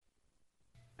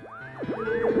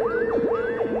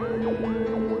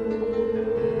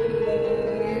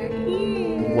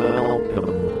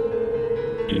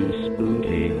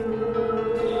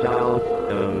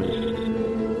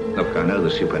Look, I know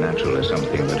the supernatural is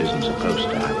something that isn't supposed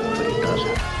to happen, but it does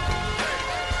happen.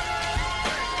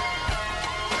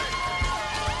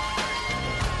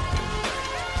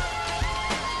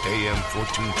 AM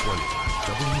 1420,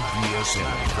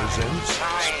 WBSM presents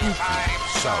Spooky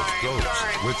South Coast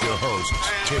with your hosts,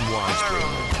 Tim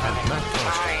Weisberg and Matt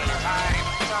Costa.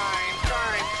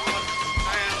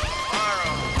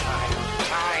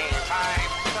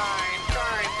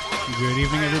 Good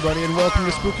evening, everybody, and welcome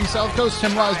to Spooky South Coast.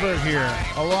 Tim Weisberg here,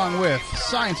 along with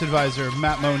science advisor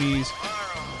Matt Moniz,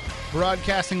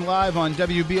 broadcasting live on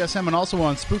WBSM and also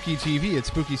on Spooky TV at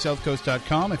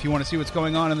SpookySouthCoast.com. If you want to see what's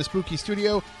going on in the Spooky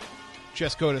Studio,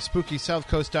 just go to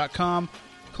SpookySouthCoast.com,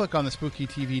 click on the Spooky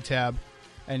TV tab,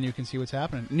 and you can see what's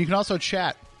happening. And you can also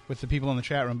chat with the people in the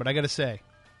chat room, but I got to say,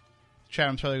 the chat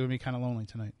room's probably going to be kind of lonely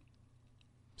tonight.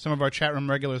 Some of our chat room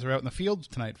regulars are out in the field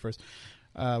tonight first.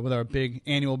 With our big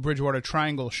annual Bridgewater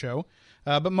Triangle show.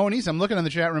 But Moniz, I'm looking in the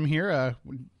chat room here,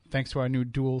 thanks to our new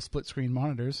dual split-screen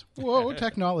monitors. Whoa,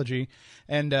 technology.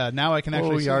 And now I can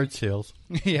actually see... yard sales.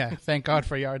 Yeah, thank God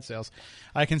for yard sales.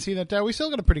 I can see that we still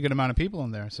got a pretty good amount of people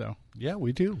in there. So Yeah,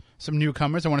 we do. some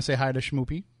newcomers. I want to say hi to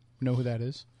Schmoopy. Know who that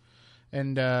is.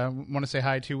 And want to say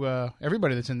hi to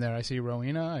everybody that's in there. I see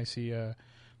Rowena. I see...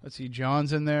 let's see,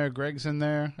 John's in there, Greg's in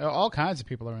there. All kinds of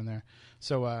people are in there.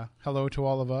 So hello to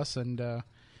all of us. And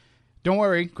don't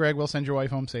worry, Greg, we'll send your wife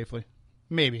home safely.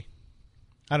 Maybe.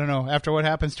 I don't know. After what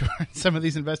happens to some of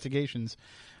these investigations,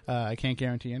 I can't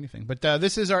guarantee anything. But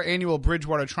this is our annual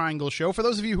Bridgewater Triangle show. For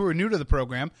those of you who are new to the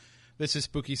program, this is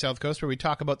Spooky South Coast, where we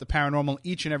talk about the paranormal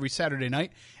each and every Saturday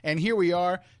night. And here we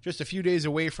are, just a few days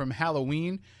away from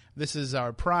Halloween. This is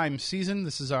our prime season.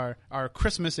 This is our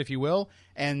Christmas, if you will.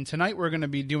 And tonight we're going to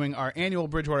be doing our annual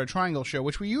Bridgewater Triangle show,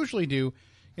 which we usually do,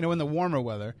 in the warmer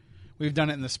weather. We've done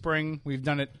it in the spring. We've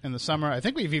done it in the summer. I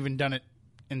think we've even done it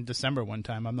in December one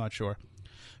time. I'm not sure.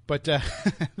 But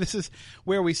this is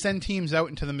where we send teams out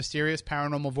into the mysterious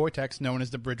paranormal vortex known as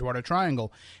the Bridgewater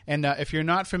Triangle. And if you're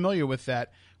not familiar with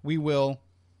that, we will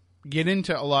get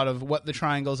into a lot of what the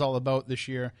triangle is all about this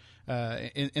year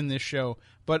in this show.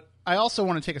 But I also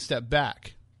want to take a step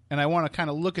back, and I want to kind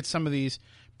of look at some of these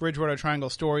Bridgewater Triangle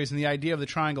stories and the idea of the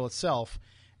triangle itself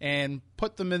and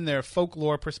put them in their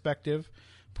folklore perspective,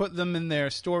 put them in their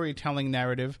storytelling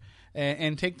narrative,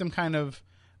 and take them kind of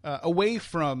away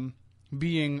from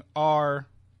being our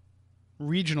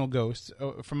regional ghosts,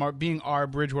 from being our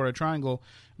Bridgewater Triangle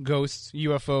ghosts,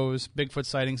 UFOs, Bigfoot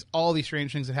sightings, all these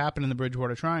strange things that happen in the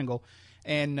Bridgewater Triangle,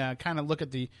 and kind of look at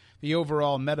the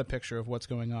overall meta picture of what's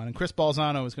going on. And Chris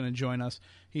Balzano is going to join us.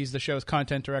 He's the show's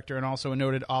content director and also a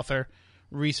noted author,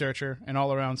 researcher, and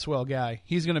all-around swell guy.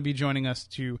 He's going to be joining us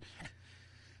to,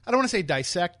 I don't want to say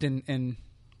dissect and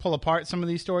pull apart some of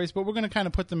these stories, but we're going to kind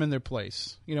of put them in their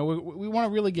place. We want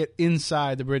to really get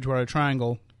inside the Bridgewater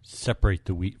Triangle. Separate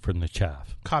the wheat from the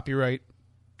chaff. Copyright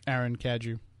Aaron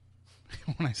Cadieux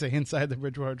when I say inside the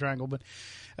Bridgewater Triangle, but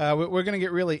we're going to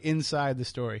get really inside the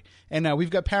story. And we've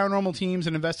got paranormal teams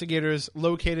and investigators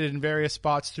located in various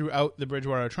spots throughout the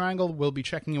Bridgewater Triangle. We'll be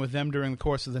checking in with them during the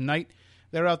course of the night.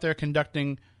 They're out there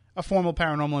conducting a formal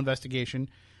paranormal investigation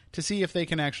to see if they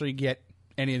can actually get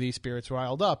any of these spirits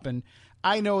riled up. And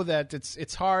I know that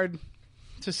it's hard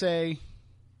to say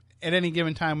at any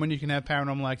given time when you can have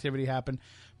paranormal activity happen,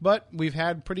 but we've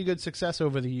had pretty good success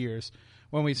over the years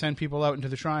when we send people out into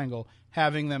the Triangle,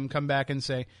 having them come back and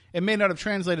say, it may not have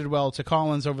translated well to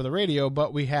Collins over the radio,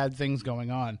 but we had things going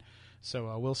on.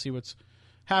 So we'll see what's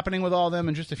happening with all of them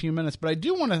in just a few minutes. But I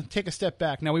do want to take a step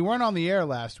back. Now, we weren't on the air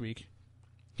last week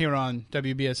here on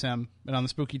WBSM and on the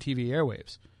Spooky TV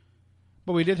airwaves,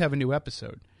 but we did have a new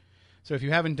episode. So if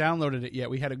you haven't downloaded it yet,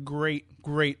 we had a great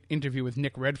interview with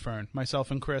Nick Redfern.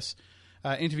 Myself and Chris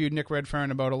interviewed Nick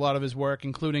Redfern about a lot of his work,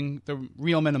 including The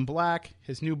Real Men in Black,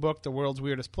 his new book, The World's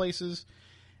Weirdest Places,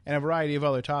 and a variety of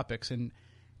other topics. And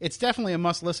it's definitely a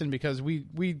must-listen because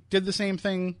we did the same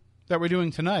thing that we're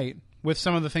doing tonight with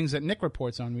some of the things that Nick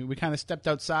reports on. We kind of stepped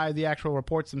outside the actual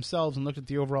reports themselves and looked at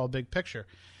the overall big picture.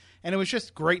 And it was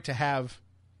just great to have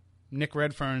Nick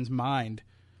Redfern's mind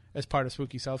as part of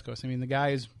Spooky South Coast. I mean, the guy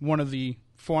is one of the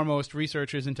foremost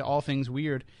researchers into all things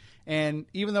weird. And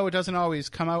even though it doesn't always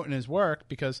come out in his work,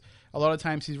 because a lot of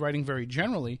times he's writing very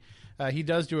generally, he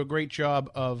does do a great job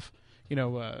of,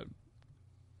 I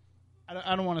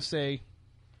don't want to say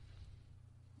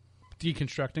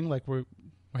deconstructing, like we're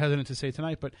hesitant to say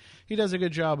tonight, but he does a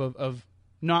good job of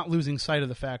not losing sight of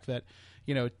the fact that,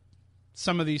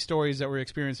 some of these stories that we're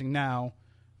experiencing now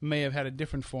may have had a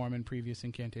different form in previous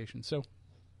incantations. So,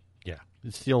 yeah,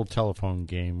 it's the old telephone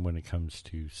game when it comes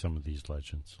to some of these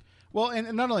legends. Well,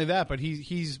 and not only that, but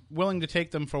he's willing to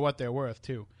take them for what they're worth,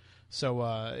 too.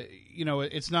 So,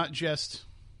 it's not just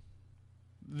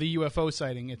the UFO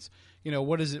sighting. It's,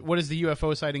 what does the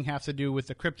UFO sighting have to do with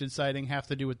the cryptid sighting, have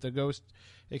to do with the ghost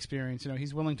experience?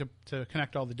 He's willing to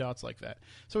connect all the dots like that.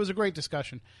 So it was a great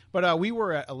discussion. But we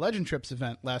were at a Legend Trips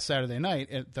event last Saturday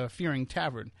night at the Fearing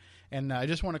Tavern. And I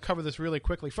just want to cover this really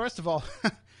quickly. First of all,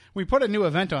 we put a new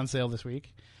event on sale this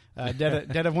week,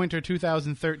 Dead of Winter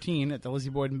 2013 at the Lizzie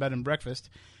Borden Bed and Breakfast.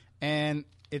 And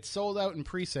it sold out in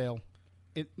pre-sale.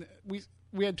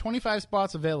 We had 25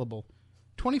 spots available.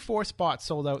 24 spots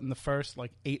sold out in the first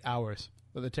 8 hours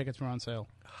that the tickets were on sale.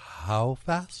 How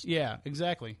fast? Yeah,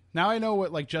 exactly. Now I know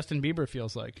what Justin Bieber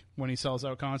feels like when he sells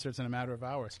out concerts in a matter of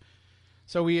hours.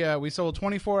 So we sold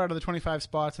 24 out of the 25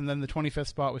 spots, and then the 25th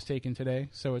spot was taken today.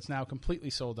 So it's now completely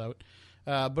sold out.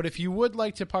 But if you would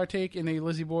like to partake in a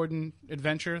Lizzie Borden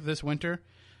adventure this winter,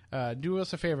 do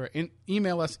us a favor.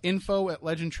 Email us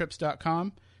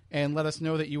info@legendtrips.com and let us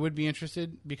know that you would be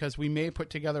interested, because we may put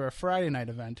together a Friday night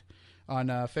event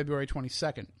on February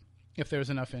 22nd if there's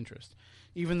enough interest.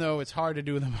 Even though it's hard to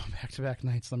do them on back-to-back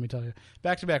nights, let me tell you.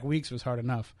 Back-to-back weeks was hard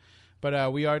enough.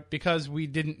 But because we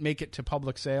didn't make it to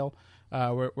public sale,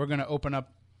 we're going to open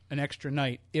up an extra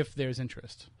night if there's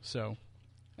interest. So,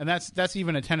 and that's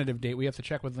even a tentative date. We have to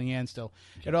check with Leanne still.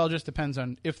 It all just depends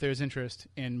on if there's interest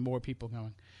in more people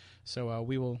going. So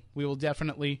we will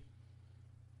definitely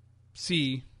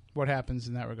see what happens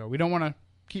in that regard. We don't want to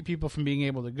keep people from being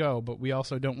able to go, but we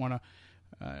also don't want to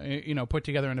put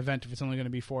together an event if it's only going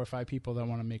to be 4 or 5 people that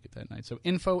want to make it that night. So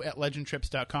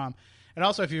info@legendtrips.com. And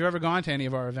also, if you've ever gone to any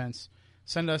of our events,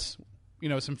 send us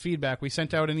some feedback. We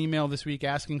sent out an email this week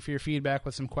asking for your feedback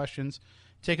with some questions.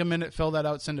 Take a minute, fill that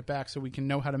out, send it back so we can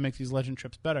know how to make these Legend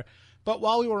Trips better. But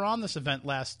while we were on this event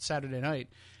last Saturday night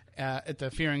at the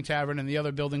Fearing Tavern and the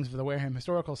other buildings of the Wareham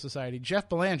Historical Society, Jeff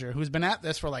Belanger, who's been at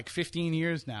this for 15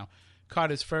 years now, caught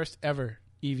his first ever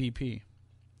EVP.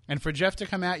 And for Jeff to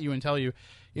come at you and tell you,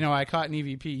 I caught an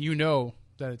EVP,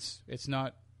 that it's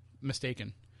not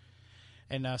mistaken.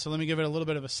 And so let me give it a little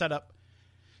bit of a setup.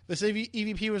 This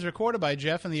EVP was recorded by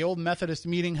Jeff in the Old Methodist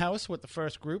Meeting House with the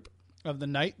first group of the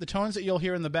night. The tones that you'll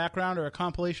hear in the background are a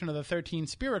compilation of the 13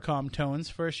 Spiricom tones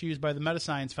first used by the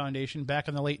Metascience Foundation back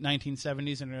in the late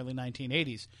 1970s and early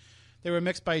 1980s. They were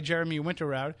mixed by Jeremy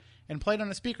Winterrowd and played on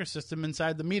a speaker system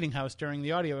inside the meeting house during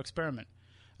the audio experiment.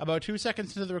 About 2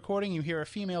 seconds into the recording, you hear a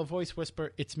female voice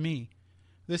whisper, "It's me."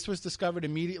 This was discovered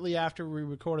immediately after we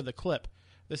recorded the clip.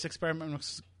 This experiment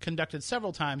was conducted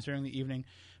several times during the evening,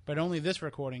 but only this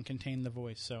recording contained the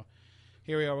voice. So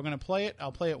here we are. We're going to play it.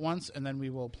 I'll play it once, and then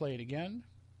we will play it again.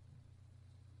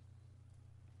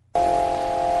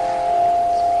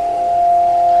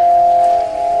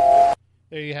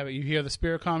 There you have it. You hear the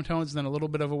Spiricom tones, and then a little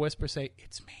bit of a whisper say,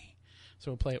 "It's me."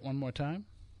 So we'll play it one more time.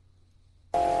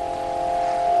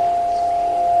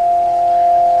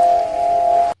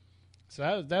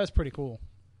 So that was pretty cool.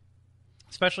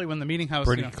 Especially when the meeting house...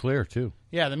 Pretty clear, too.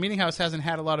 Yeah, the meeting house hasn't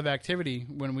had a lot of activity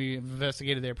when we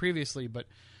investigated there previously, but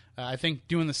I think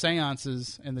doing the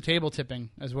seances and the table tipping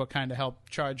is what kind of helped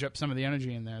charge up some of the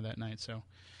energy in there that night. So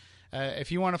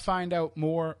if you want to find out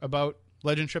more about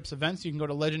Legend Trips events, you can go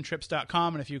to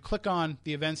legendtrips.com, and if you click on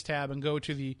the events tab and go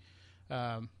to the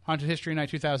Haunted History Night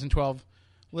 2012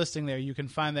 listing there, you can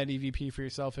find that EVP for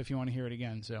yourself if you want to hear it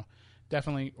again. So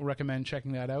definitely recommend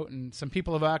checking that out. And some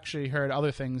people have actually heard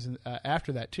other things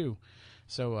after that, too.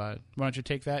 So why don't you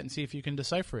take that and see if you can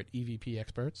decipher it, EVP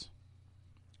experts.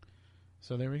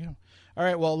 So there we go. All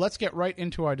right, well, let's get right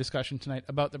into our discussion tonight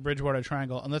about the Bridgewater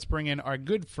Triangle. And let's bring in our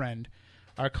good friend,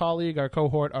 our colleague, our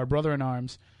cohort, our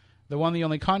brother-in-arms, the one, the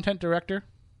only content director,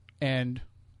 and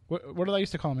what did I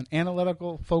used to call him? An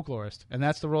analytical folklorist. And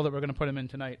that's the role that we're going to put him in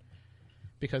tonight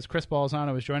because Chris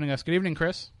Balzano is joining us. Good evening,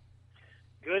 Chris.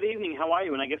 Good evening. How are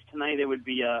you? And I guess tonight it would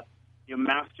be your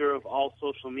master of all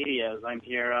social media, as I'm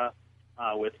here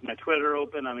with my Twitter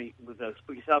open. I mean, with the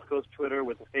Spooky South Coast Twitter,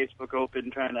 with the Facebook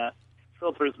open, trying to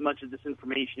filter as much of this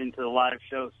information into the live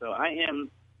show. So I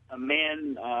am a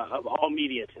man of all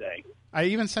media today. I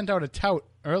even sent out a tout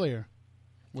earlier,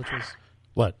 which was...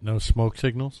 What, no smoke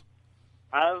signals?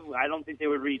 I don't think they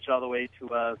would reach all the way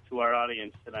to our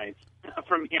audience tonight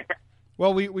from here.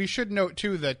 Well, we should note,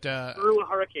 too, that... through a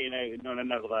hurricane,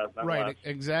 right,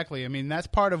 exactly. I mean, that's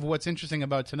part of what's interesting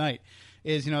about tonight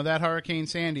is, that Hurricane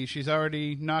Sandy, she's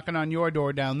already knocking on your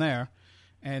door down there,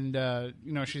 and,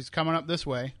 she's coming up this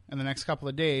way in the next couple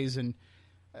of days, and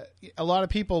a lot of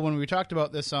people, when we talked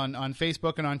about this on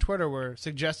Facebook and on Twitter, were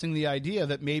suggesting the idea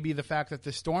that maybe the fact that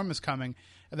the storm is coming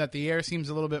and that the air seems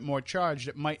a little bit more charged,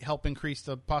 it might help increase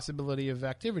the possibility of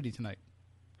activity tonight.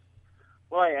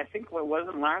 Well, I think what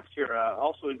wasn't last year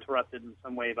also interrupted in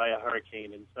some way by a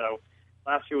hurricane, and so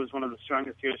last year was one of the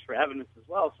strongest years for evidence as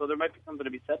well. So there might be something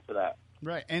to be said for that.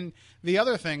 Right. And the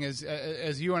other thing is,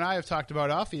 as you and I have talked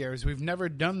about off the air, is we've never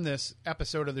done this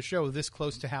episode of the show this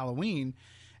close to Halloween.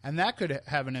 And that could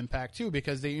have an impact, too,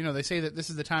 because they say that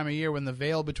this is the time of year when the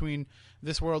veil between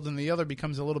this world and the other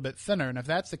becomes a little bit thinner. And if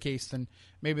that's the case, then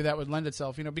maybe that would lend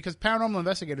itself, because paranormal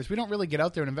investigators, we don't really get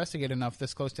out there and investigate enough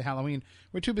this close to Halloween.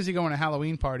 We're too busy going to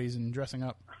Halloween parties and dressing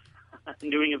up.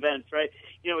 And doing events, right?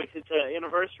 It's an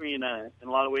anniversary in a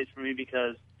lot of ways for me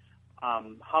because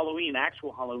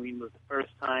actual Halloween, was the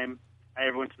first time I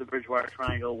ever went to the Bridgewater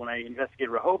Triangle when I investigated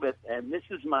Rehoboth, and this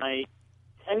is my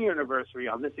 10-year anniversary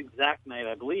on this exact night,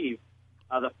 I believe,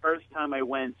 the first time I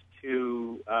went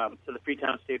to the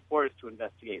Freetown State Forest to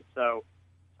investigate. So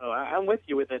I'm with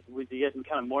you with it. With you getting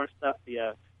kind of more stuff,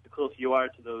 the closer you are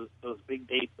to those big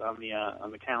dates on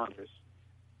the calendars.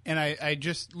 And I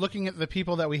just looking at the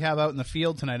people that we have out in the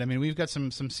field tonight. I mean, we've got some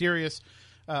serious,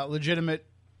 legitimate,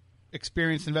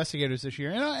 experienced investigators this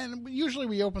year, and usually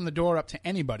we open the door up to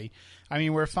anybody. I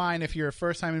mean, we're fine if you're a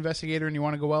first-time investigator and you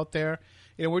want to go out there.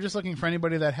 We're just looking for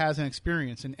anybody that has an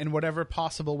experience in whatever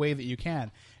possible way that you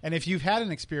can. And if you've had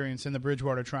an experience in the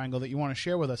Bridgewater Triangle that you want to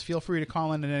share with us, feel free to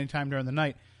call in at any time during the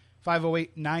night.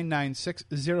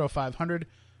 508-996-0500,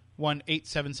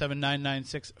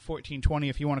 1-877-996-1420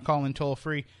 if you want to call in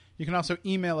toll-free. You can also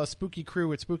email us,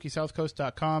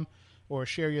 spookycrew@spookysouthcoast.com, or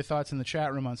share your thoughts in the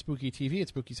chat room on Spooky TV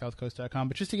at SpookySouthCoast.com.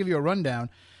 But just to give you a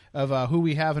rundown of who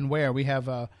we have and where, we have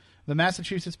the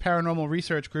Massachusetts Paranormal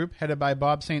Research Group, headed by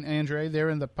Bob St. Andre. They're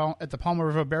at the Palmer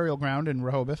River Burial Ground in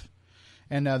Rehoboth.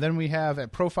 And then we have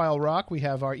at Profile Rock, we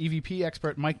have our EVP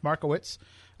expert Mike Markowitz,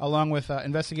 along with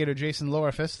investigator Jason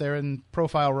Lorifus. They're in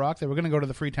Profile Rock. They were going to go to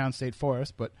the Freetown State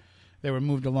Forest, but they were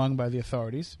moved along by the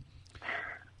authorities.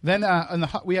 Then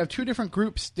we have two different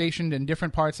groups stationed in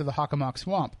different parts of the Hockomock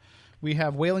Swamp. We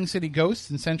have Whaling City Ghosts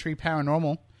and Century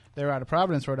Paranormal. They're out of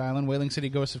Providence, Rhode Island. Whaling City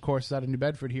Ghosts, of course, is out of New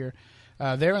Bedford here.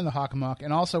 They're in the Hockomock.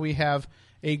 And also we have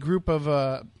a group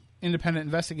of independent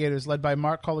investigators led by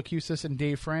Mark Colacusis and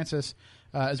Dave Francis,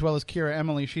 as well as Kira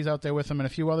Emily. She's out there with them and a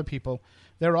few other people.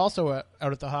 They're also out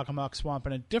at the Hockomock Swamp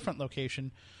in a different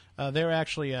location. They're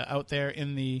actually out there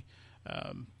in the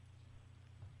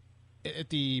at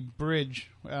the bridge.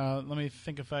 Let me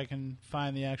think if I can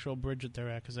find the actual bridge that they're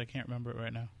at, because I can't remember it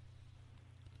right now.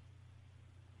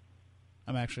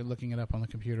 I'm actually looking it up on the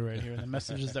computer right here. The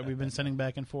messages that we've been sending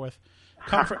back and forth.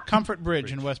 Comfort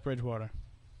Bridge in West Bridgewater.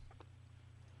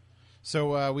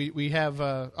 So we have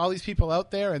all these people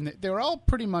out there, and they're all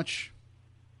pretty much,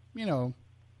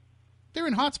 they're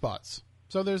in hot spots.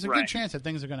 So there's a good chance that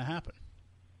things are going to happen.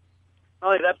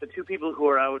 Not only that, the two people who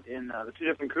are out in the two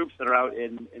different groups that are out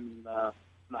in the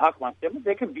Hockomock,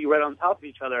 they could be right on top of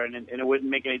each other, and it wouldn't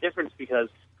make any difference because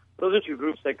those are two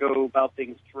groups that go about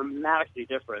things dramatically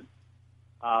different.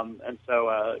 And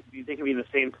so they can be in the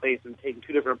same place and taking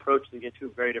two different approaches and get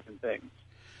two very different things.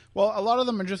 Well, a lot of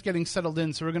them are just getting settled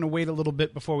in, so we're going to wait a little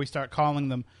bit before we start calling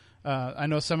them. I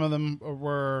know some of them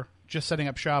were just setting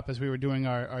up shop as we were doing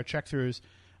our check-throughs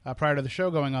prior to the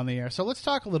show going on the air. So let's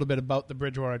talk a little bit about the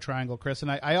Bridgewater Triangle, Chris. And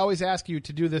I always ask you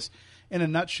to do this in a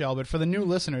nutshell, but for the new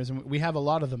listeners, and we have a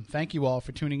lot of them, thank you all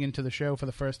for tuning into the show for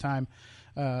the first time.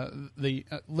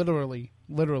 Literally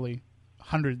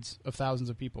hundreds of thousands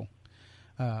of people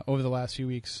over the last few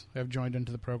weeks have joined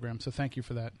into the program, so thank you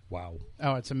for that. Wow.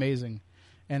 Oh, it's amazing.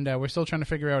 And we're still trying to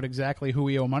figure out exactly who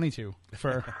we owe money to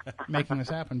for making this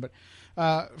happen. But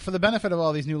for the benefit of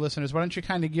all these new listeners, why don't you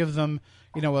kind of give them,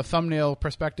 a thumbnail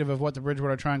perspective of what the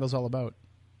Bridgewater Triangle is all about?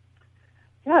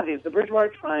 Yeah, the Bridgewater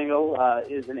Triangle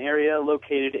is an area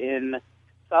located in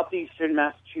southeastern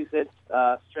Massachusetts,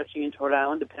 stretching into Rhode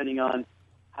Island, depending on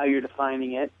how you're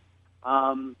defining it.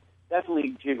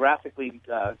 Definitely geographically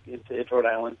into Rhode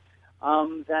Island.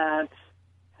 That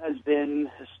has been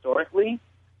historically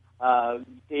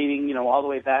dating, all the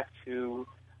way back to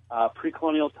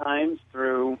pre-colonial times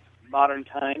through modern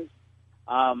times.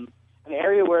 An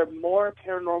area where more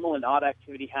paranormal and odd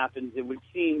activity happens, it would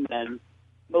seem, than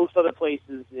most other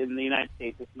places in the United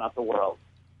States, if not the world.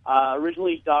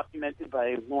 Originally documented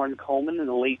by Lauren Coleman in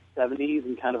the late 70s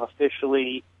and kind of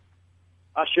officially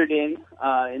ushered in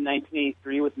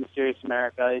 1983 with Mysterious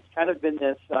America. It's kind of been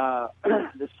this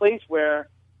this place where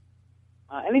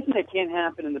anything that can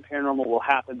happen in the paranormal will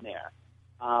happen there.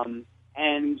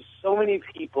 And so many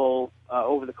people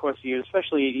over the course of years,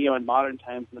 especially in modern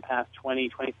times in the past 20,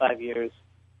 25 years,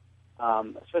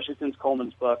 especially since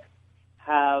Coleman's book,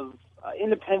 have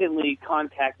independently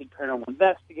contacted paranormal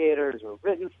investigators or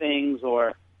written things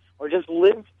or just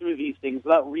lived through these things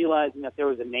without realizing that there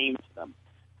was a name to them.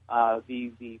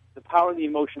 The power and the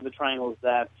emotion of the triangle is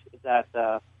that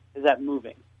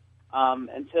moving.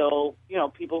 until,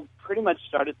 people pretty much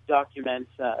started to document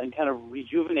and kind of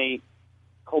rejuvenate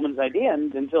Coleman's idea.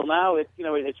 And until now,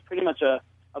 it's pretty much a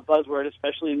buzzword,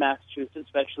 especially in Massachusetts,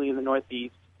 especially in the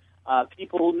Northeast.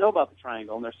 People know about the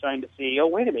triangle, and they're starting to see, oh,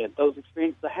 wait a minute, those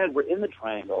experiences I had were in the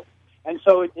triangle. And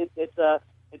so it's a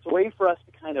way for us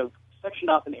to kind of section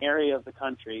off an area of the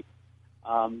country,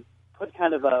 put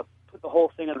the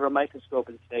whole thing under a microscope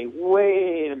and say,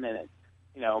 wait a minute,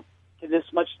 can this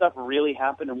much stuff really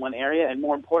happen in one area? And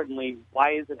more importantly,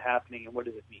 why is it happening, and what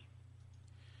does it mean?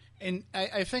 And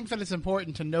I think that it's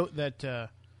important to note that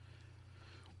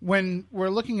when we're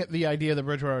looking at the idea of the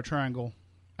Bridgewater Triangle,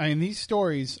 I mean, these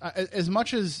stories, as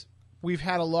much as we've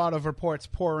had a lot of reports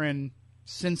pour in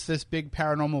since this big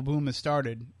paranormal boom has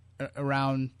started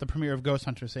around the premiere of Ghost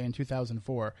Hunter, say, in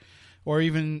 2004, or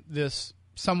even this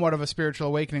somewhat of a spiritual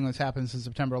awakening that's happened since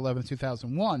September 11th,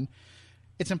 2001,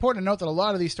 it's important to note that a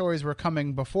lot of these stories were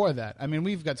coming before that. I mean,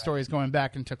 we've got stories going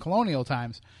back into colonial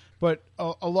times, but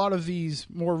a lot of these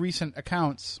more recent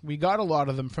accounts, we got a lot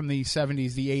of them from the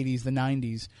 70s, the 80s, the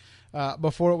 90s,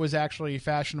 before it was actually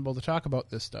fashionable to talk about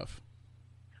this stuff.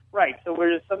 Right. So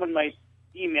whereas someone might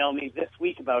email me this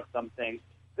week about something,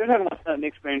 they're talking about an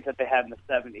experience that they had in the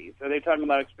 70s, or they're talking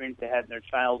about experience they had in their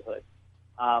childhood.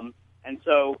 And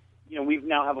so, we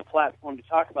now have a platform to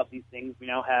talk about these things. We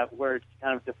now have words to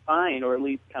kind of define, or at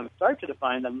least kind of start to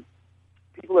define them.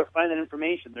 People are finding that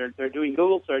information. They're doing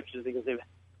Google searches because they've,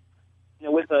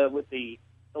 with the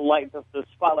light, the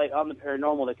spotlight on the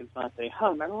paranormal, they can say,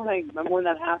 remember when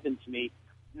that happened to me?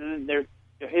 And then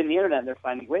they're hitting the internet and they're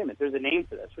finding, wait a minute, there's a name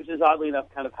for this, which is oddly enough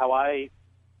kind of how I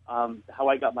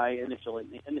got my initial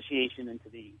initiation into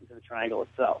the triangle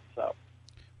itself. So.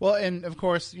 Well, and of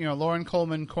course, Loren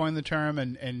Coleman coined the term,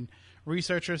 and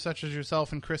researchers such as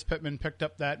yourself and Chris Pittman picked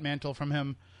up that mantle from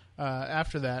him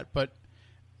after that. But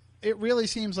it really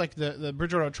seems like the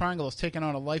Bridgewater Triangle has taken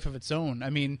on a life of its own.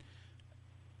 I mean,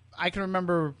 I can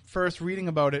remember first reading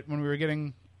about it when we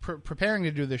were preparing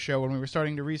to do this show, when we were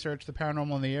starting to research the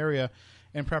paranormal in the area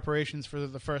in preparations for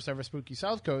the first ever Spooky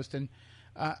South Coast. And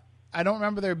I don't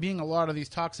remember there being a lot of these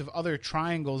talks of other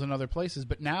triangles in other places,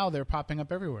 but now they're popping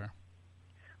up everywhere.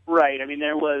 Right. I mean,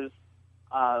 there was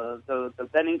the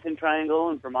Bennington Triangle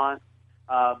in Vermont.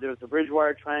 There was the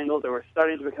Bridgewater Triangle. There were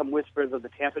starting to become whispers of the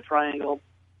Tampa Triangle.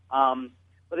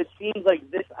 But it seems like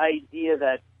this idea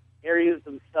that areas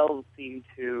themselves seem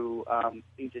to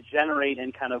generate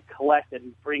and kind of collect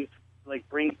and bring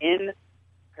in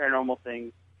paranormal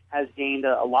things has gained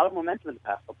a lot of momentum in the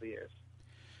past couple of years.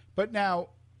 But now,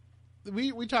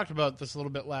 we talked about this a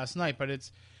little bit last night, but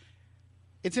it's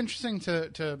interesting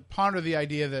to ponder the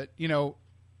idea that,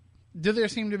 do there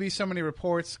seem to be so many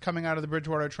reports coming out of the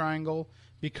Bridgewater Triangle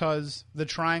because the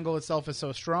triangle itself is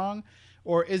so strong,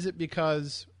 or is it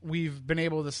because we've been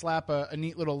able to slap a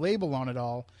neat little label on it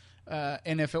all?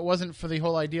 And if it wasn't for the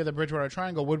whole idea of the Bridgewater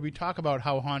Triangle, would we talk about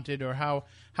how haunted or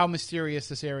how mysterious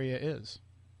this area is?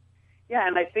 Yeah,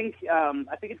 and I think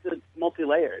it's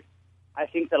multi-layered. I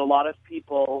think that a lot of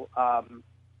people,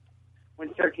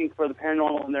 when searching for the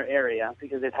paranormal in their area,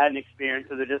 because they've had an experience,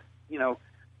 or they're just,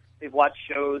 they've watched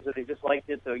shows, or they just liked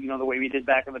it, so, the way we did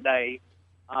back in the day,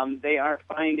 they are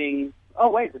finding, oh,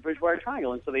 wait, the Bridgewater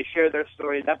Triangle, and so they share their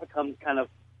story. That becomes kind of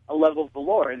a level of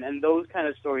lore, and those kind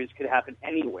of stories could happen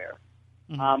anywhere.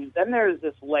 Mm-hmm. Then there's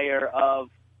this layer of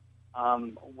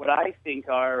what I think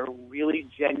are really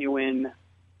genuine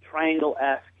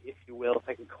triangle-esque, if you will, if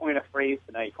I can coin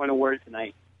a word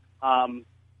tonight,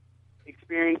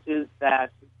 experiences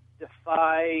that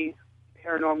defy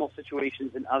paranormal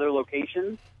situations in other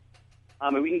locations.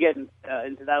 And we can get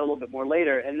into that a little bit more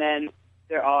later. And then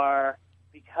there are,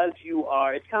 it's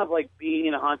kind of like being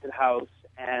in a haunted house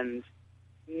and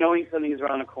knowing something is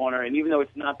around the corner, and even though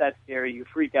it's not that scary, you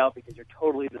freak out because you're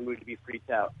totally in the mood to be freaked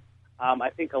out. I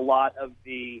think a lot of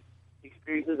the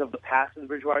experiences of the past in the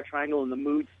Bridgewater Triangle and the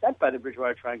mood set by the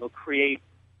Bridgewater Triangle create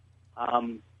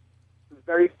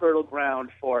very fertile ground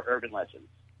for urban legends,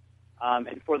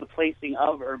 and for the placing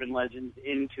of urban legends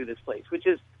into this place, which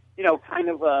is, kind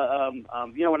of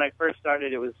when I first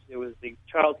started, it was the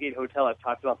Charles Gate Hotel. I've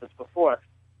talked about this before,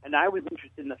 and I was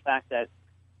interested in the fact that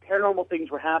paranormal things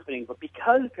were happening, but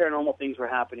because paranormal things were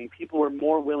happening, people were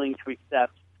more willing to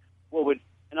accept what would,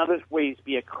 in other ways,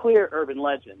 be a clear urban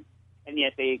legend, and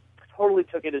yet they totally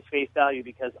took it as face value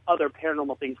because other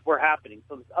paranormal things were happening,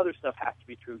 so this other stuff has to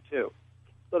be true, too.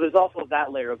 So there's also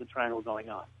that layer of the triangle going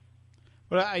on.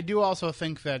 But I do also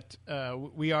think that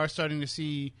we are starting to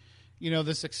see,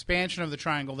 this expansion of the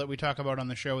triangle that we talk about on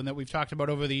the show and that we've talked about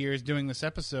over the years doing this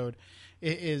episode,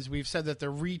 is we've said that the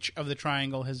reach of the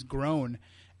triangle has grown.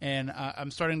 And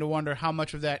I'm starting to wonder how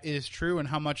much of that is true and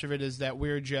how much of it is that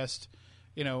we're just,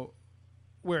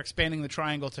 we're expanding the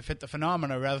triangle to fit the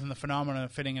phenomena rather than the phenomena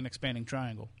fitting an expanding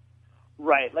triangle.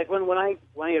 Right. Like when I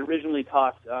originally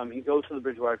talked in Ghosts of the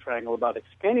Bridgewater Triangle about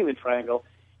expanding the triangle,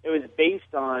 it was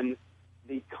based on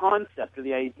the concept or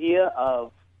the idea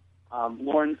of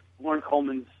Lauren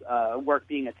Coleman's work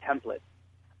being a template.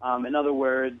 In other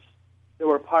words, there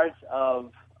were parts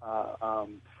of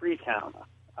Freetown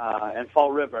and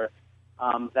Fall River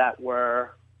that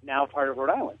were now part of Rhode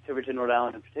Island, Tiverton, Rhode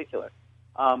Island in particular.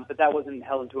 But that wasn't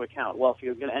held into account. Well, if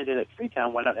you're going to end it at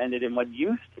Freetown, why not end it in what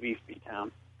used to be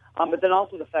Freetown? But then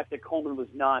also the fact that Coleman was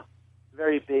not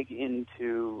very big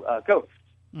into ghosts.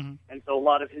 Mm-hmm. And so a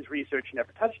lot of his research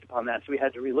never touched upon that, so we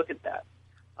had to relook at that.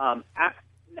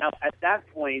 Now, at that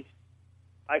point,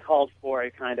 I called for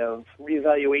a kind of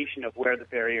reevaluation of where the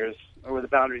barriers or where the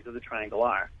boundaries of the triangle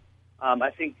are.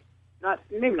 I think,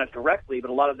 maybe not directly, but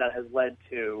a lot of that has led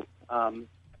to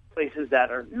places that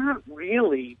are not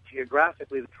really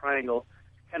geographically the triangle,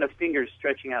 kind of fingers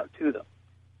stretching out to them,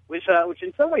 which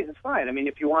in some ways is fine. I mean,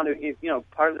 if you want to,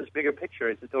 part of this bigger picture,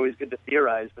 it's always good to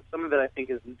theorize, but some of it I think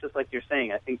is just like you're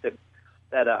saying. I think that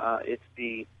it's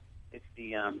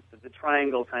the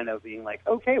triangle kind of being like,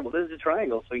 okay, well, this is a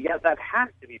triangle, so yeah, that has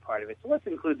to be part of it. So let's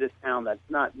include this town that's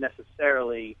not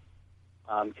necessarily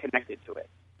connected to it.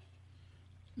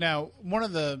 Now, one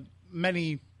of the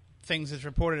many things that's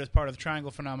reported as part of the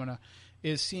triangle phenomena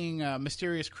is seeing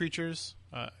mysterious creatures.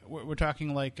 We're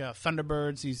talking like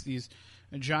thunderbirds, these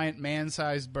giant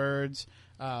man-sized birds,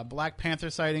 Black Panther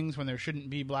sightings when there shouldn't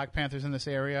be Black Panthers in this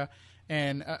area,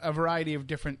 and a variety of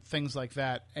different things like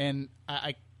that. And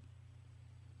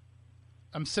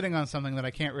I'm sitting on something that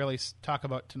I can't really talk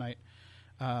about tonight.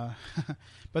 But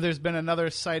there's been another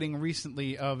sighting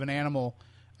recently of an animal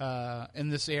in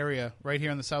this area right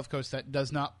here on the South Coast that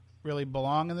does not really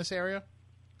belong in this area.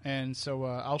 And so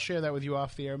I'll share that with you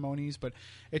off the air, Moniz. But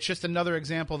it's just another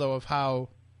example, though, of how,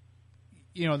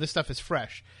 this stuff is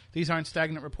fresh. These aren't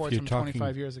stagnant reports from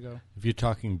 25 years ago. If you're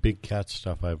talking big cat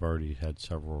stuff, I've already had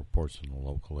several reports in the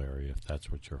local area, if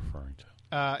that's what you're referring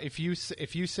to. If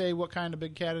you say what kind of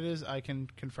big cat it is, I can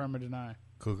confirm or deny.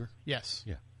 Cougar? Yes.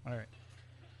 Yeah. All right.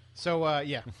 So,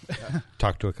 yeah.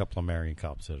 Talked to a couple of Marion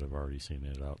cops that have already seen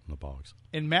it out in the bogs.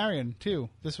 In Marion, too.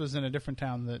 This was in a different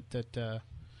town that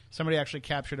somebody actually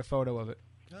captured a photo of it.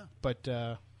 Yeah. But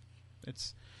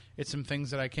it's some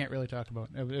things that I can't really talk about.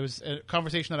 It was a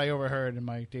conversation that I overheard in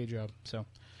my day job, so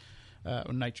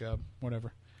night job,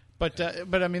 whatever. But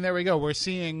I mean, there we go. We're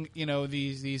seeing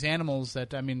these animals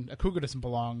that, I mean, a cougar doesn't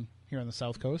belong here on the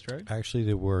South Coast, right? Actually,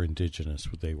 they were indigenous.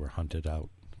 They were hunted out.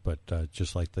 But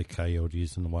just like the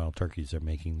coyotes and the wild turkeys, they're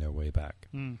making their way back.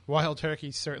 Wild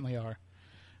turkeys certainly are.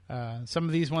 Some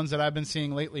of these ones that I've been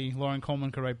seeing lately, Lauren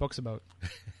Coleman could write books about.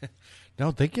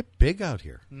 No, they get big out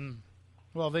here.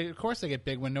 Well, of course they get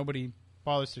big when nobody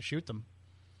bothers to shoot them.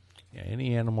 Yeah,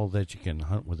 any animal that you can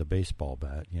hunt with a baseball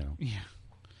bat, Yeah.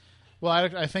 Well,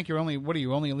 I think you're only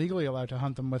legally allowed to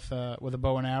hunt them with a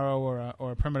bow and arrow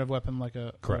or a primitive weapon like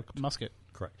a musket.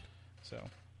 Correct. So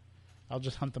I'll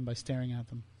just hunt them by staring at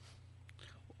them.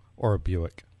 Or a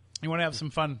Buick. You want to have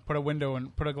some fun? Put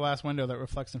a glass window that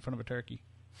reflects in front of a turkey.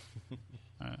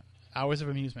 Hours of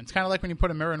amusement. It's kind of like when you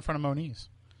put a mirror in front of Moniz.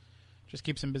 Just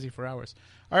keeps him busy for hours.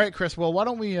 All right, Chris. Well, why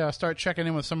don't we start checking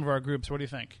in with some of our groups? What do you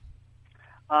think?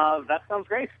 That sounds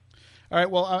great. All right.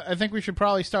 Well, I think we should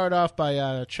probably start off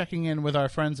by checking in with our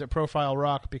friends at Profile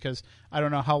Rock because I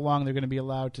don't know how long they're going to be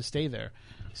allowed to stay there.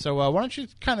 So why don't you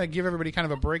kind of give everybody kind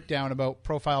of a breakdown about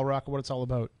Profile Rock and what it's all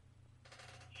about?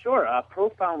 Sure.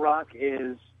 Profile Rock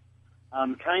is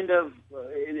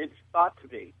it's thought to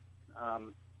be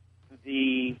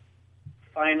the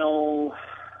final,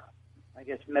 I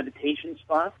guess, meditation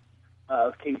spot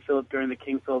of King Philip during the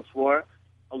King Philip's War.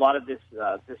 A lot of this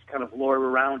kind of lore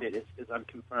around it is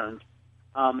unconfirmed,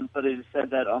 but it is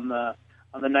said that on the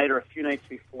night or a few nights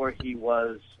before he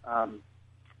was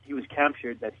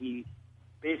captured, that he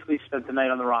basically spent the night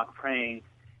on the rock praying,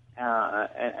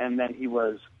 and then he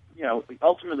was,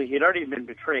 ultimately he had already been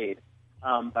betrayed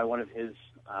by one of his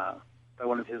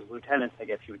lieutenants, I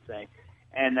guess you would say,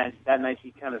 and that night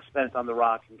he kind of spent on the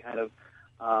rock and kind of,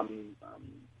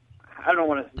 I don't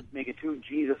want to make it too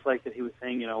Jesus-like that he was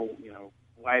saying,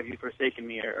 why have you forsaken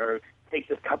me, or take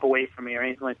this cup away from me, or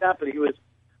anything like that, but he was,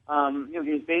 he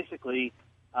was basically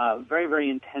a very, very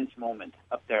intense moment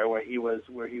up there where he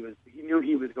knew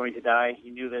he was going to die. He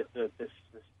knew that this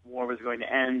war was going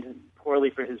to end poorly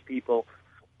for his people,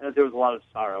 and that there was a lot of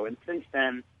sorrow. And since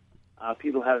then,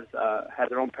 people have had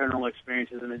their own paranormal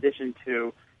experiences in addition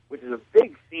to, which is a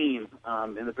big theme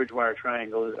in the Bridgewater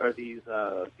Triangle, are these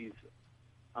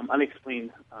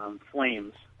unexplained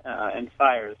flames and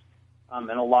fires, and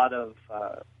a lot of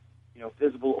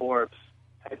visible orbs,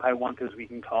 type Hiawatkas we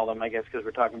can call them, I guess, because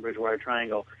we're talking Bridgewater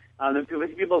Triangle. And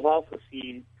people have also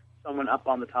seen someone up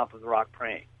on the top of the rock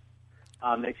praying.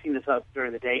 They've seen this up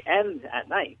during the day and at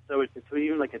night, so it's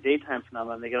even like a daytime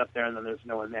phenomenon. They get up there and then there's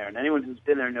no one there. And anyone who's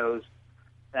been there knows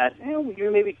that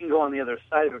you maybe can go on the other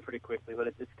side of it pretty quickly, but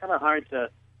it's kind of hard to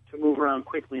move around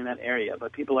quickly in that area.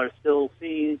 But people are still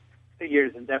seeing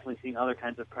figures and definitely seeing other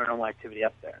kinds of paranormal activity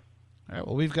up there. All right,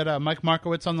 well, we've got Mike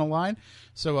Markowitz on the line,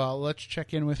 so let's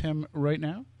check in with him right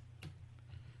now.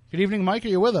 Good evening, Mike. Are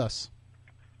you with us?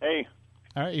 Hey.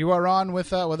 All right, you are on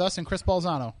with us and Chris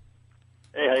Balzano.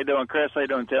 Hey, how you doing, Chris? How you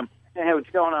doing, Tim? Hey, what's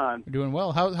going on? We're doing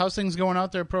well. How's things going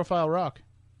out there at Profile Rock?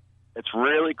 It's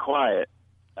really quiet.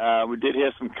 We did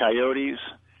hear some coyotes,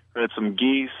 heard some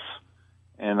geese,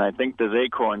 and I think there's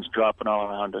acorns dropping all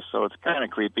around us, so it's kind of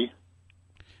creepy.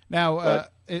 Now,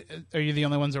 are you the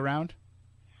only ones around?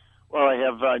 Well, I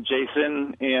have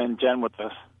Jason and Jen with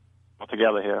us all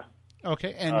together here.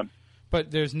 Okay, and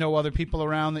but there's no other people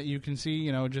around that you can see,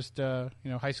 just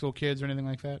high school kids or anything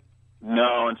like that?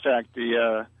 No, in fact,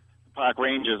 the park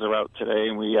rangers are out today,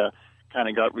 and we kind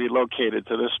of got relocated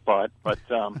to this spot. But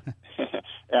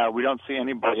yeah, we don't see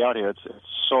anybody out here. It's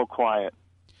so quiet.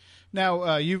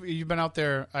 Now, you've been out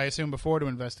there, I assume, before to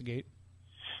investigate.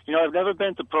 I've never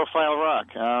been to Profile Rock.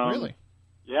 Really?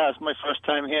 Yeah, it's my first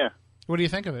time here. What do you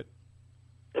think of it?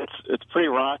 It's pretty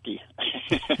rocky.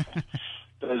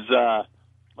 There's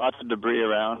lots of debris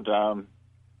around.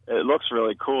 It looks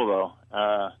really cool, though.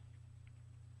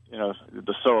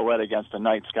 The silhouette against the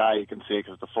night sky, you can see it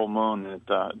because it's the full moon. And it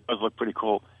does look pretty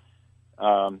cool.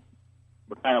 We're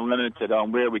kind of limited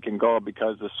on where we can go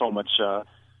because there's so much,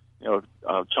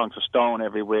 chunks of stone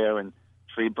everywhere and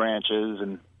tree branches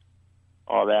and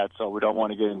all that. So we don't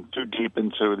want to get in too deep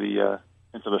into the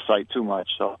site too much.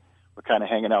 So we're kind of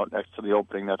hanging out next to the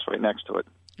opening that's right next to it.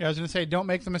 Yeah, I was going to say, don't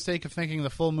make the mistake of thinking the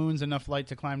full moon's enough light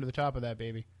to climb to the top of that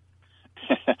baby.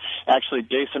 Actually,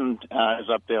 Jason is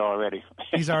up there already.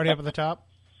 He's already up at the top?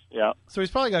 Yeah. So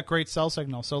he's probably got great cell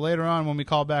signal. So later on when we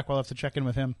call back, we'll have to check in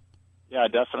with him. Yeah,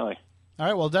 definitely. All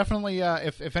right, well, definitely,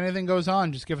 if anything goes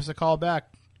on, just give us a call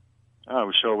back. Oh,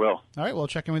 we sure will. All right, we'll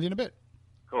check in with you in a bit.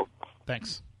 Cool.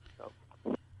 Thanks.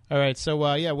 All right, so,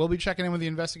 we'll be checking in with the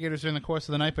investigators during the course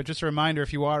of the night, but just a reminder,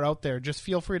 if you are out there, just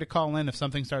feel free to call in if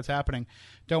something starts happening.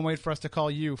 Don't wait for us to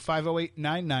call you,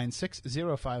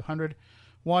 508-996-0500,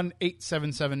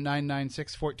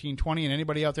 1-877-996-1420, and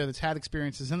anybody out there that's had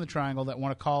experiences in the Triangle that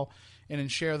want to call in and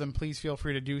share them, please feel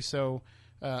free to do so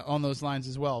on those lines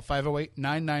as well,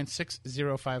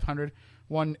 508-996-0500,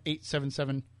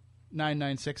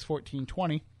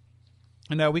 1-877-996-1420.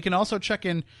 And we can also check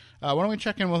in. Why don't we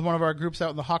check in with one of our groups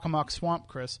out in the Hockomock Swamp,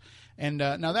 Chris? And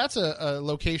now that's a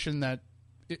location that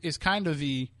is kind of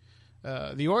the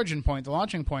origin point, the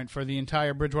launching point for the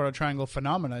entire Bridgewater Triangle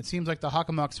phenomena. It seems like the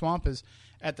Hockomock Swamp is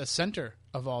at the center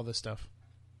of all this stuff.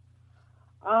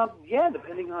 Yeah,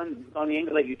 depending on the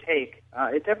angle that you take,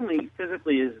 it definitely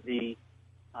physically is the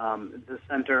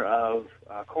center of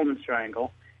Coleman's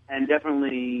Triangle. And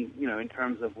definitely, in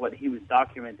terms of what he was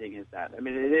documenting is that. I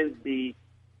mean, it is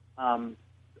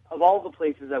of all the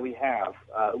places that we have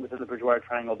within the Bridgewater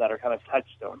Triangle that are kind of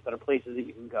touchstones, that are places that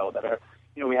you can go, that are,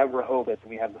 we have Rehoboth and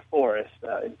we have the forest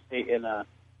in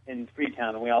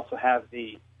Freetown, and we also have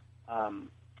the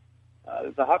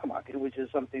Hockomock, which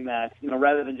is something that,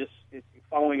 rather than just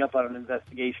following up on an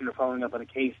investigation or following up on a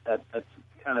case that's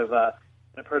kind of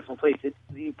in a personal place, it's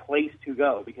the place to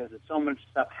go because so much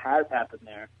stuff has happened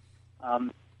there.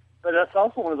 But that's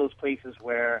also one of those places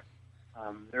where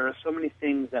there are so many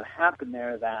things that happen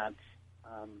there that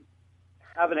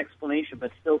have an explanation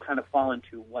but still kind of fall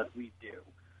into what we do.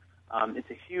 It's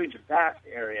a huge, vast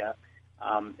area.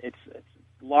 It's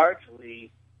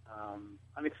largely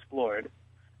unexplored,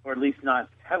 or at least not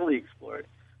heavily explored.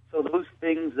 So those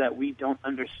things that we don't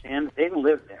understand, they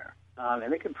live there.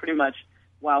 And they can pretty much,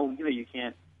 while you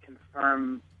can't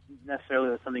confirm necessarily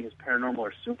that something is paranormal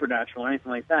or supernatural or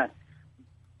anything like that,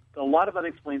 a lot of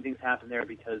unexplained things happen there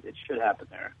because it should happen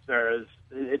there.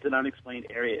 It's an unexplained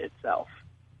area itself.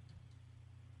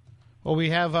 Well, we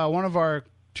have one of our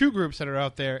two groups that are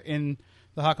out there in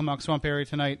the Hockomock Swamp area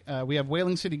tonight. We have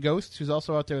Whaling City Ghosts, who's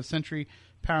also out there with Century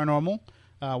Paranormal.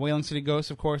 Whaling City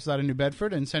Ghosts, of course, is out of New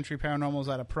Bedford, and Century Paranormal is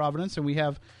out of Providence. And we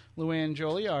have Luann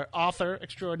Jolie, our author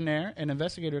extraordinaire and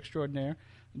investigator extraordinaire,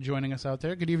 joining us out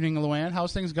there. Good evening, Luann.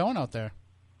 How's things going out there?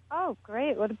 Oh,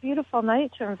 great. What a beautiful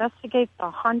night to investigate the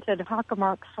haunted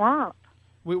Hockomock Swamp.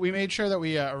 We made sure that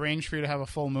we arranged for you to have a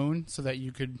full moon so that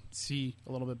you could see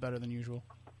a little bit better than usual.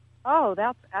 Oh,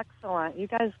 that's excellent. You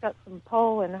guys got some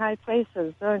pull in high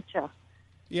places, don't you?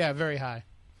 Yeah, very high.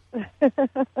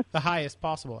 The highest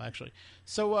possible, actually.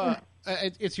 So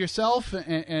it's yourself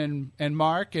and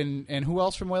Mark and who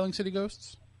else from Whaling City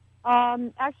Ghosts?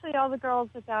 Actually, all the girls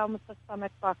are down with the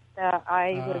stomach bug that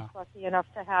I was lucky enough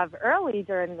to have early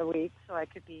during the week, so I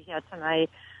could be here tonight.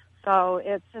 So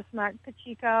it's just Mark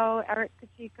Pacheco, Eric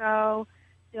Pacheco,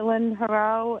 Dylan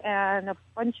Haro, and a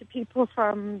bunch of people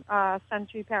from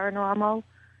Century Paranormal.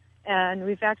 And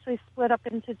we've actually split up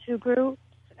into 2 groups,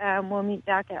 and we'll meet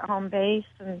back at home base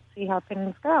and see how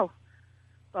things go.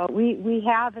 But we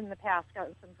have in the past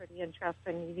gotten some pretty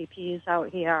interesting EVPs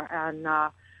out here, and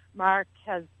Mark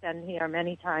has been here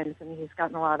many times, and he's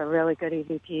gotten a lot of really good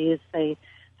EVPs.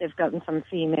 They've gotten some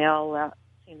female that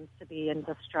seems to be in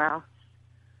distress.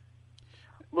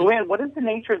 Luann, what is the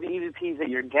nature of the EVPs that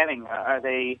you're getting? Are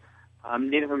they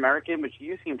Native American, which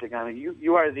you seem to kind of,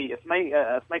 you are the, if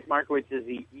Mike Markowitz is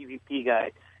the EVP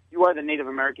guy, you are the Native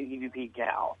American EVP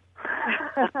gal.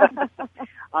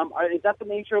 Is that the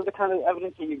nature of the kind of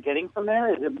evidence that you're getting from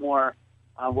there? Is it more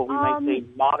what we might say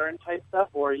modern type stuff,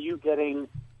 or are you getting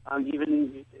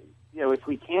even, if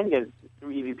we can get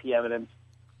through EVP evidence,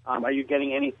 are you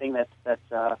getting anything that's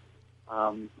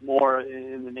more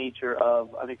in the nature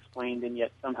of unexplained and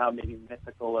yet somehow maybe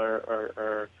mythical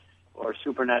or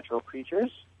supernatural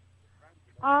creatures?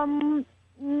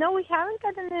 No, we haven't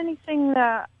gotten anything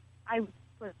that I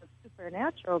was a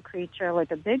supernatural creature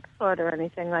like a Bigfoot or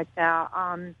anything like that.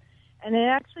 And it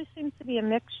actually seems to be a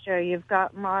mixture. You've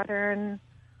got modern,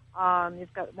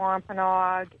 you've got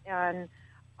Wampanoag, and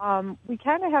we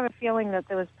kind of have a feeling that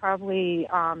there was probably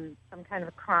some kind of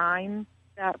a crime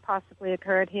that possibly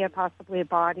occurred here, possibly a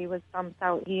body was dumped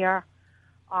out here.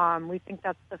 We think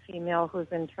that's the female who's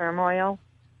in turmoil.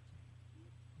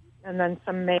 And then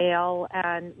some male.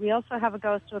 And we also have a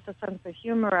ghost with a sense of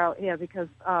humor out here because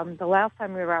the last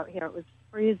time we were out here, it was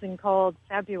freezing cold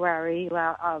February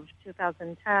of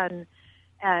 2010.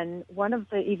 And one of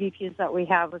the EVPs that we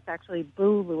have was actually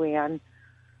Boo Luann.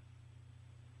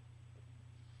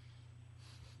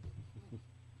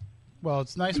 Well,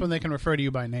 it's nice when they can refer to you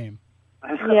by name.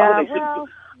 Yeah,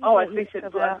 well... I think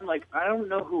that I'm like, I don't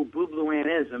know who Boo Luann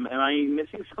is. Am I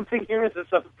missing something here? Is this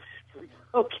some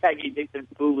Caggy they said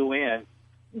Boo Luann?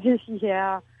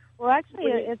 Yeah. Well, actually,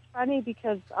 it's funny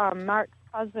because Mark's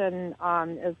cousin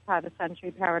is part of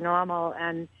Century Paranormal,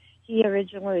 and he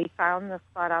originally found this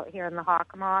spot out here in the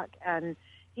Hockomock, and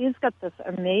he's got this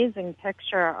amazing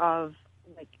picture of,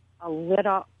 like, a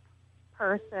lit-up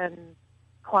person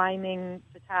climbing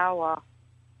the tower.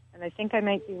 And I think I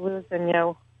might be losing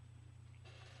you.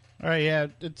 All right, yeah,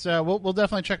 it's we'll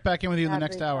definitely check back in with you in the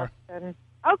next hour.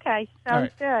 Okay,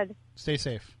 sounds good. Stay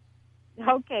safe.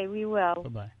 Okay, we will.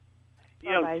 Bye-bye.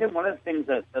 Bye-bye. Tim, one of the things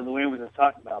that Luann was just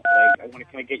talking about, but I want to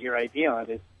kind of get your idea on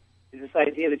it, is this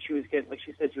idea that she was getting, like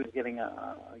she said, she was getting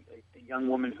a young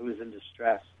woman who was in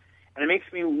distress. And it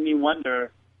makes me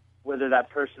wonder whether that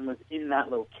person was in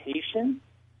that location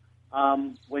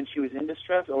when she was in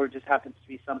distress, or it just happens to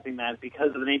be something that,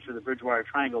 because of the nature of the Bridgewater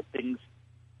Triangle, things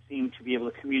seem to be able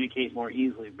to communicate more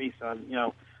easily based on,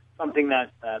 something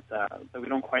that we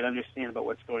don't quite understand about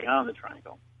what's going on in the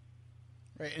triangle.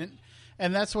 Right,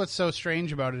 and that's what's so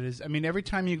strange about it is, I mean, every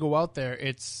time you go out there,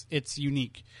 it's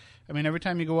unique. I mean, every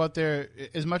time you go out there,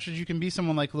 as much as you can be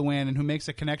someone like Luann and who makes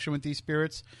a connection with these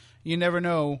spirits, you never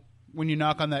know when you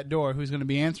knock on that door who's going to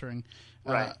be answering,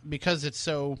 right? Because it's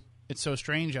so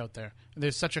strange out there.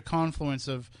 There's such a confluence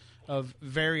of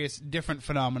various different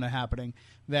phenomena happening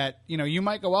that, you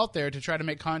might go out there to try to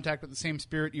make contact with the same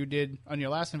spirit you did on your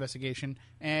last investigation,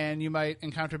 and you might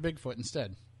encounter Bigfoot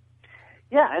instead.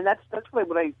 Yeah, and that's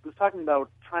what I was talking about,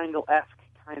 triangle-esque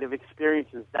kind of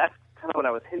experiences. That's kind of what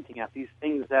I was hinting at, these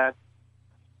things that,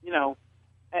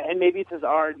 and maybe it's just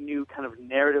our new kind of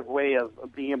narrative way of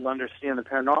being able to understand the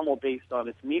paranormal based on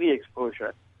its media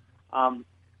exposure.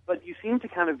 But you seem to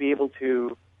kind of be able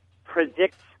to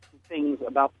predict things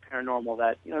about the paranormal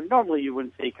that, normally you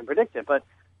wouldn't say you can predict it, but,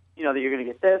 that you're going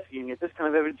to get this, you're going to get this kind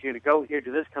of evidence, you're going to go here,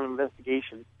 do this kind of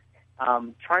investigation.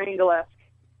 Triangle-esque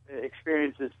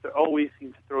experiences always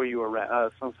seem to throw you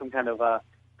around some kind of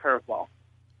curveball.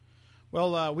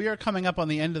 Well, we are coming up on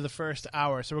the end of the first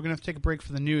hour, so we're going to have to take a break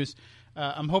for the news.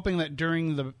 I'm hoping that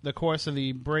during the course of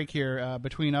the break here,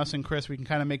 between us and Chris, we can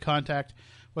kind of make contact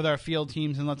with our field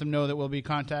teams and let them know that we'll be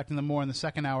contacting them more in the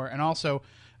second hour. And also,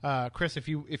 Chris, if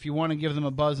you want to give them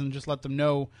a buzz and just let them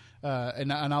know,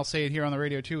 and I'll say it here on the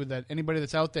radio too, that anybody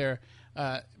that's out there,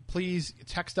 please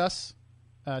text us,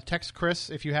 text Chris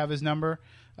if you have his number,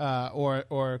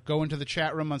 or go into the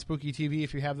chat room on Spooky TV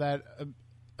if you have that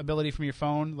ability from your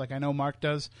phone, like I know Mark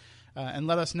does, and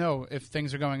let us know if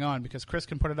things are going on, because Chris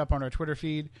can put it up on our Twitter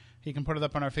feed. He can put it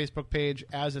up on our Facebook page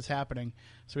as it's happening,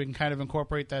 so we can kind of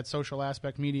incorporate that social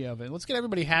aspect media of it. Let's get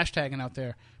everybody hashtagging out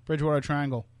there, Bridgewater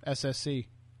Triangle, SSC.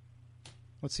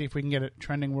 Let's see if we can get it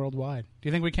trending worldwide. Do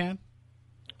you think we can?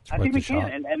 I think we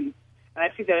can, and I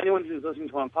think that anyone who's listening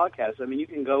to our podcast, I mean, you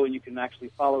can go and you can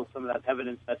actually follow some of that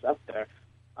evidence that's up there.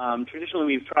 Traditionally,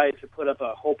 we've tried to put up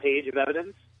a whole page of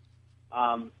evidence,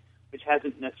 which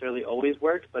hasn't necessarily always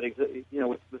worked, but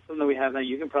with some that we have now,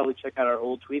 you can probably check out our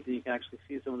old tweets and you can actually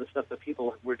see some of the stuff that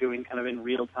people were doing kind of in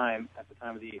real time at the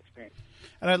time of the experience.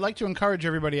 And I'd like to encourage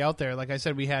everybody out there. Like I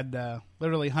said, we had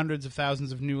literally hundreds of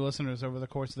thousands of new listeners over the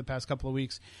course of the past couple of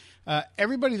weeks.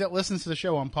 Everybody that listens to the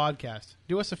show on podcast,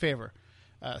 do us a favor.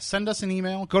 Send us an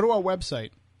email. Go to our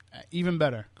website. Even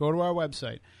better, go to our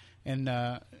website and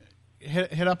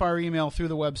hit up our email through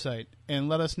the website and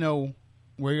let us know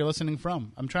where you're listening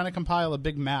from. I'm trying to compile a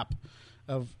big map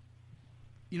of,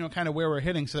 kind of where we're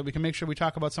hitting so that we can make sure we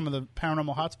talk about some of the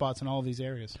paranormal hotspots in all of these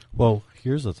areas. Well,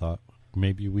 here's a thought.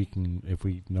 Maybe we can, if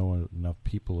we know enough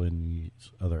people in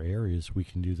these other areas, we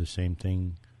can do the same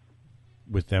thing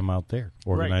with them out there.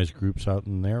 Organize groups out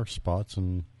in their spots.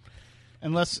 And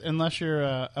Unless you're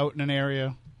out in an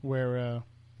area where,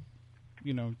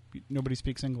 nobody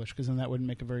speaks English, because then that wouldn't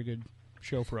make a very good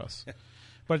show for us.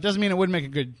 But it doesn't mean it wouldn't make a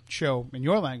good show in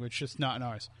your language, just not in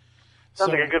ours.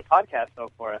 Sounds like a good podcast,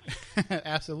 though, for us.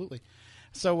 Absolutely.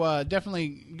 So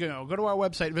definitely, go to our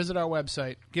website, visit our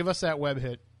website, give us that web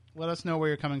hit. Let us know where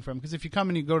you're coming from. Because if you come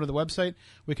and you go to the website,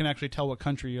 we can actually tell what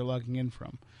country you're logging in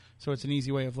from. So it's an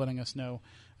easy way of letting us know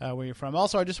where you're from.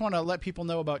 Also, I just want to let people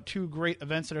know about two great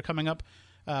events that are coming up.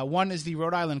 One is the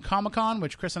Rhode Island Comic-Con,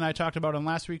 which Chris and I talked about on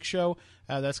last week's show.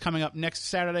 That's coming up next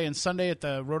Saturday and Sunday at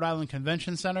the Rhode Island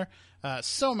Convention Center.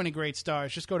 So many great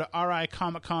stars. Just go to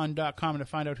ricomiccon.com to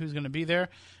find out who's going to be there.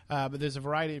 But there's a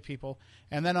variety of people.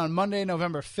 And then on Monday,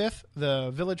 November 5th,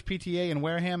 the Village PTA in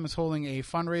Wareham is holding a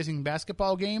fundraising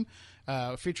basketball game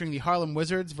featuring the Harlem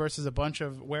Wizards versus a bunch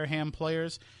of Wareham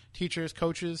players, teachers,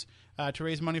 coaches, to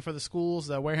raise money for the schools.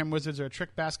 The Wareham Wizards are a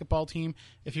trick basketball team.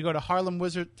 If you go to Harlem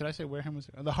Wizards, did I say Wareham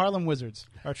Wizards? The Harlem Wizards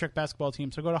are a trick basketball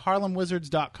team. So go to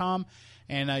harlemwizards.com,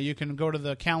 and you can go to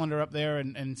the calendar up there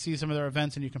and see some of their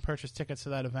events, and you can purchase tickets to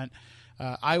that event.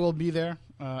 I will be there.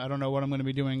 I don't know what I'm going to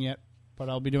be doing yet, but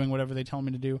I'll be doing whatever they tell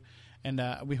me to do. And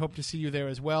we hope to see you there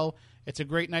as well. It's a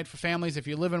great night for families. If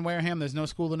you live in Wareham, there's no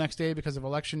school the next day because of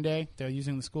Election Day. They're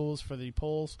using the schools for the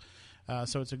polls.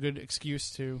 So it's a good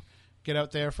excuse to get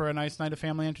out there for a nice night of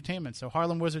family entertainment. So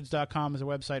harlemwizards.com is a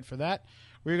website for that.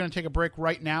 We're going to take a break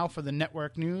right now for the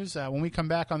network news. When we come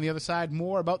back on the other side,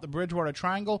 more about the Bridgewater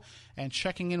Triangle and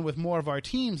checking in with more of our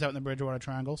teams out in the Bridgewater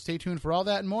Triangle. Stay tuned for all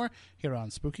that and more here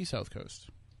on Spooky South Coast.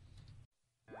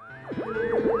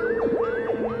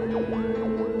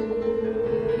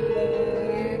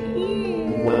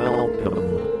 Welcome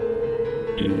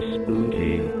to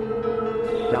Spooky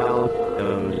South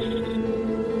Coast.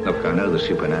 Look, I know the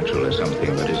supernatural is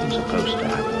something that isn't supposed to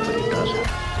happen, but it does happen.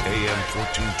 AM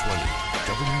 1420,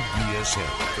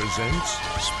 WBSM presents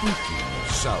Spooky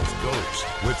South Coast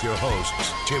with your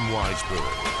hosts, Tim Weisberg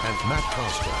and Matt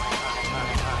Costa.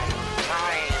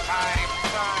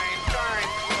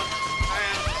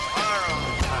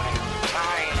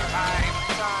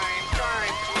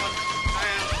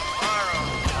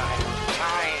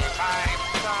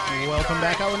 Welcome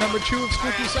back. Hour number 2 of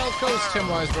Spooky South Coast. Tim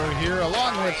Weisberg here,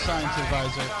 along with science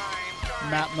advisor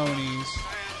Matt Moniz.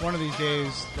 One of these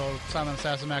days, the Silent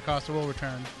Assassin Matt Costa will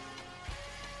return.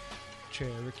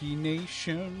 Cherokee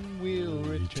Nation will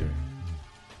return.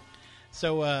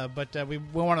 So, we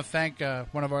want to thank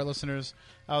one of our listeners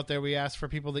out there. We asked for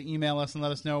people to email us and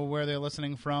let us know where they're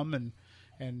listening from, and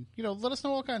let us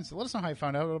know all kinds. Let us know how you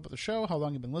found out about the show, how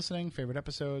long you've been listening, favorite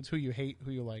episodes, who you hate,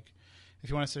 who you like. If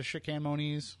you want us to shit can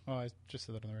Moniz, I just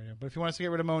said that on the radio. But if you want us to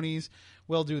get rid of Moniz,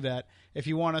 we'll do that. If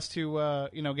you want us to,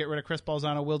 get rid of Chris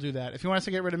Balzano, we'll do that. If you want us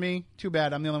to get rid of me, too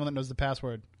bad. I'm the only one that knows the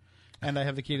password, and I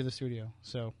have the key to the studio.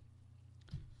 So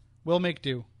we'll make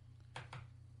do.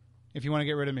 If you want to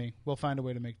get rid of me, we'll find a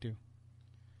way to make do.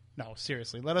 No,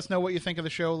 seriously. Let us know what you think of the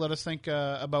show. Let us think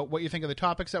about what you think of the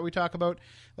topics that we talk about.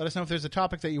 Let us know if there's a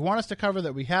topic that you want us to cover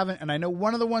that we haven't. And I know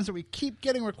one of the ones that we keep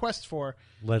getting requests for.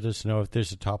 Let us know if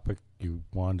there's a topic you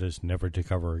want us never to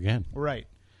cover again. Right.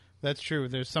 That's true.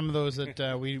 There's some of those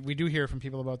that we do hear from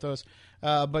people about those.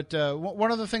 But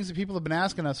one of the things that people have been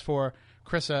asking us for,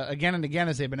 Chris, again and again,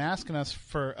 is they've been asking us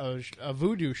for a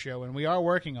voodoo show. And we are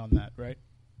working on that, right?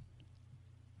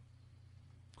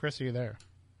 Chris, are you there?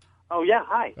 Oh, yeah,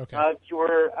 hi. Okay. You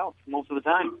were out most of the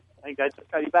time. I think I just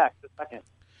got you back just a second.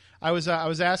 I was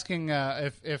asking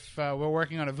if we're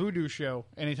working on a voodoo show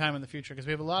anytime in the future, because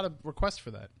we have a lot of requests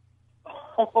for that.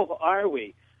 Oh, are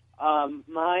we?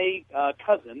 My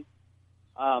cousin,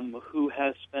 who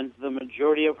has spent the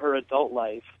majority of her adult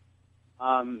life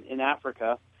in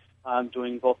Africa,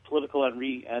 doing both political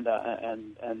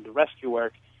and rescue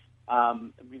work,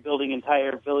 rebuilding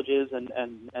entire villages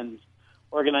and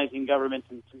organizing governments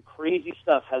and some crazy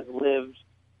stuff, has lived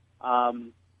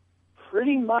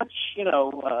pretty much,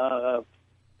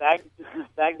 bag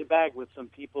to bag with some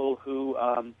people who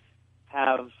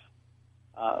have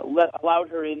allowed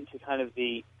her into kind of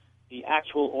the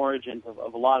actual origins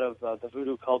of a lot of the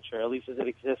voodoo culture, at least as it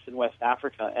exists in West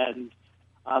Africa. And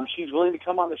she's willing to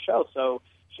come on the show. So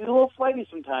she's a little flighty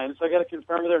sometimes, so I got to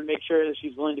confirm with her and make sure that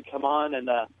she's willing to come on. And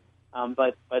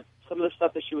but some of the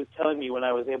stuff that she was telling me when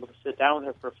I was able to sit down with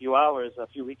her for a few hours a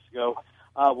few weeks ago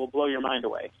will blow your mind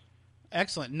away.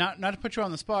 Excellent. Not to put you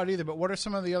on the spot either, but what are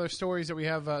some of the other stories that we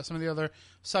have, some of the other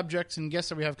subjects and guests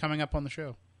that we have coming up on the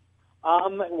show?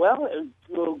 Well,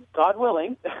 God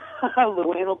willing,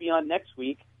 Luann will be on next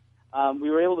week. We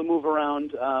were able to move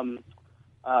around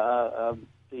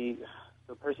the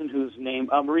person whose name,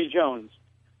 Marie Jones,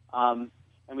 and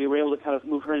we were able to kind of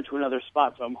move her into another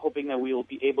spot. So I'm hoping that we will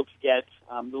be able to get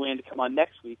Luann to come on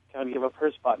next week, kind of give up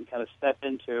her spot and kind of step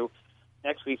into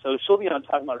next week. So she'll be on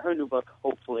talking about her new book,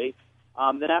 hopefully.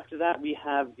 Then after that, we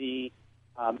have the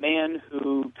man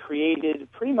who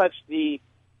created pretty much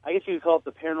I guess you could call it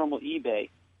the paranormal eBay.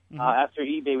 Mm-hmm. After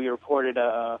eBay, we reported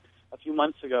a few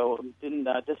months ago,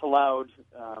 disallowed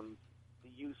the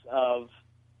use of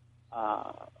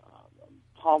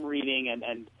palm reading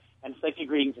and psychic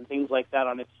readings and things like that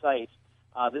on its site.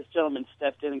 This gentleman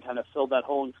stepped in and kind of filled that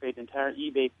hole and created an entire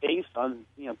eBay based on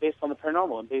the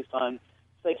paranormal and based on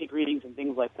psychic readings and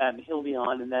things like that. And he'll be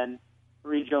on, and then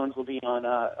Marie Jones will be on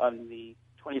the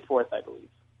 24th, I believe.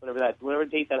 Whatever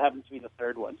date that happens to be the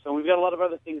third one. So we've got a lot of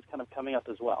other things kind of coming up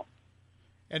as well.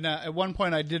 And at one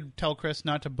point I did tell Chris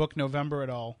not to book November at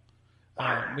all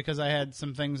because I had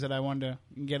some things that I wanted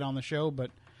to get on the show. But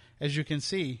as you can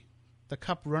see, the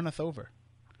cup runneth over.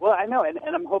 Well, I know, and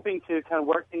I'm hoping to kind of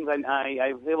work things.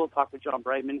 I was able to talk with John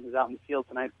Brightman, who's out in the field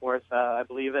tonight for us, I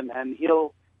believe, and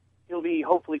he'll be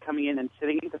hopefully coming in and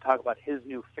sitting in to talk about his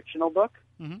new fictional book,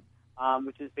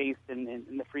 which is based in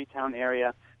the Freetown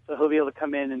area. So he'll be able to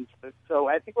come in. And so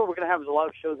I think what we're going to have is a lot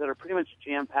of shows that are pretty much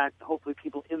jam-packed, hopefully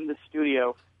people in the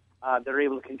studio that are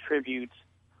able to contribute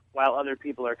while other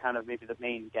people are kind of maybe the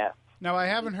main guests. Now, I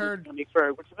haven't heard... Which is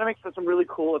going to make for some really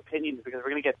cool opinions, because we're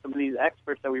going to get some of these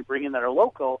experts that we bring in that are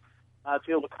local to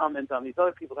be able to comment on these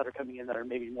other people that are coming in that are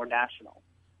maybe more national.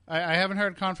 I haven't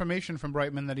heard confirmation from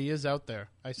Brightman that he is out there.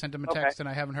 I sent him a text, and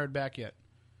I haven't heard back yet.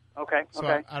 Okay, so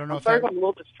okay. I don't know I'm sorry if I'm a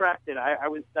little distracted. I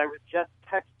was just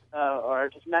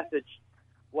just messaged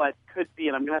what could be,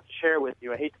 and I'm going to have to share with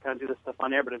you. I hate to kind of do this stuff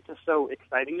on air, but it's just so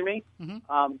exciting to me,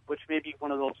 which may be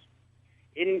one of those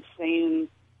insane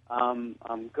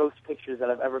ghost pictures that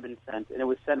I've ever been sent, and it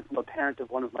was sent from a parent of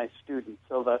one of my students.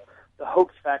 So the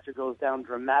hoax factor goes down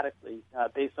dramatically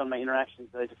based on my interactions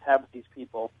that I just had with these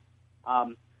people.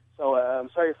 So I'm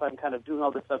sorry if I'm kind of doing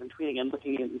all this stuff and tweeting and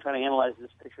looking and trying to analyze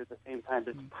this picture at the same time.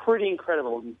 But it's pretty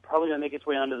incredible and probably going to make its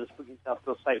way onto the Spooky South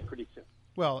Coast site pretty soon.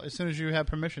 Well, as soon as you have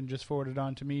permission, just forward it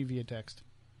on to me via text.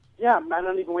 Yeah, I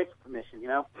don't even wait for permission,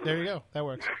 There you go. That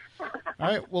works. All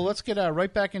right, well, let's get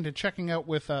right back into checking out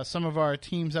with some of our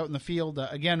teams out in the field.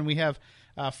 Again, we have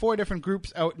 4 different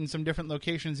groups out in some different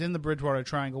locations in the Bridgewater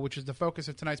Triangle, which is the focus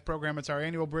of tonight's program. It's our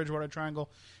annual Bridgewater Triangle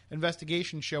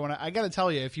investigation show. And I got to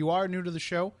tell you, if you are new to the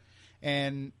show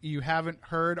and you haven't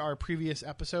heard our previous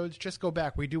episodes, just go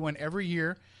back. We do one every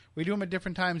year. We do them at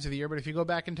different times of the year, but if you go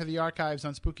back into the archives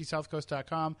on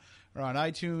SpookySouthCoast.com or on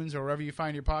iTunes or wherever you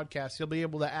find your podcasts, you'll be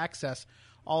able to access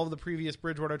all of the previous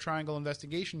Bridgewater Triangle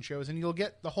investigation shows, and you'll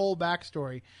get the whole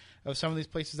backstory of some of these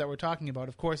places that we're talking about.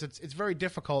 Of course, it's very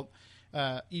difficult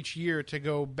each year to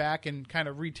go back and kind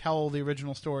of retell the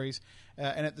original stories,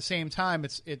 and at the same time,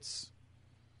 it's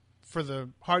for the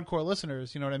hardcore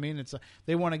listeners, you know what I mean?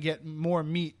 They want to get more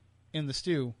meat in the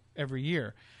stew every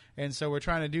year. And so we're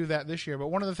trying to do that this year. But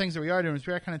one of the things that we are doing is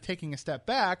we are kind of taking a step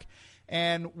back,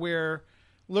 and we're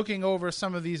looking over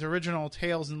some of these original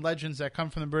tales and legends that come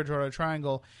from the Bridgewater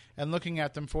Triangle and looking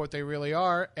at them for what they really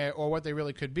are or what they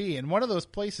really could be. And one of those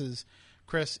places,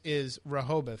 Chris, is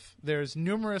Rehoboth. There's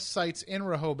numerous sites in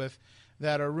Rehoboth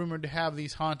that are rumored to have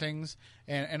these hauntings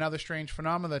and other strange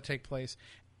phenomena that take place.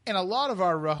 And a lot of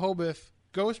our Rehoboth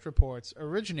ghost reports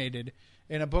originated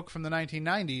in a book from the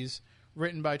 1990s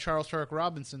written by Charles Turk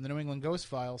Robinson, the New England Ghost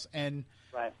Files. And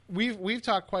we've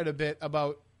talked quite a bit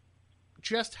about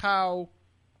just how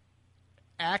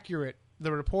accurate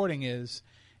the reporting is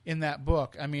in that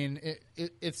book. I mean,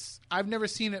 it's I've never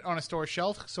seen it on a store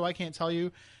shelf, so I can't tell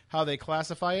you how they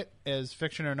classify it as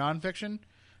fiction or nonfiction.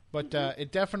 But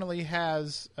it definitely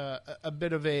has a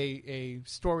bit of a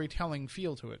storytelling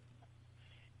feel to it.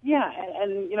 Yeah,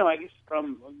 and I guess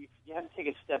you have to take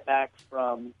a step back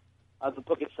from the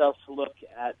book itself to look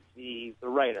at the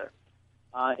writer.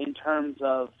 In terms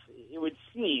of, it would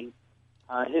seem,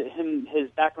 his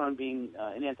background being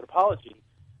in anthropology,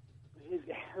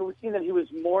 it would seem that he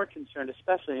was more concerned,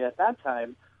 especially at that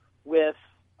time, with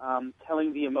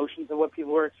telling the emotions of what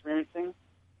people were experiencing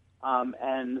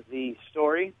and the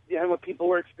story behind what people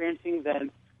were experiencing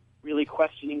than really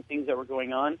questioning things that were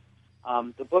going on.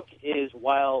 The book is,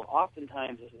 while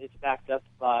oftentimes it's backed up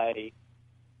by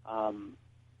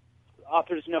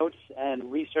author's notes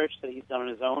and research that he's done on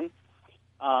his own,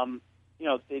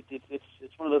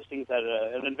 it's one of those things that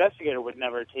an investigator would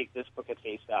never take this book at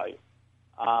face value.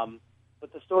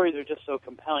 But the stories are just so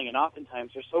compelling, and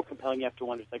oftentimes they're so compelling you have to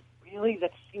wonder, like, really? That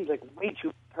seems like way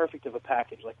too perfect of a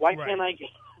package. Like, why can't I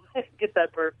get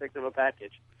that perfect of a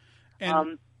package?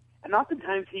 And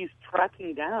oftentimes he's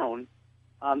tracking down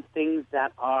things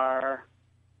that are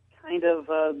kind of,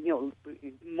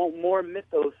 more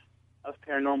mythos of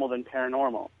paranormal than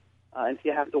paranormal. And so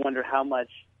you have to wonder how much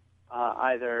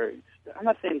either, I'm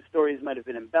not saying stories might have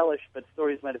been embellished, but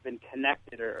stories might have been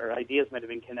connected or ideas might have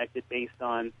been connected based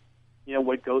on,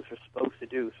 what ghosts are supposed to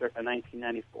do circa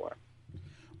 1994.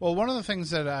 Well, one of the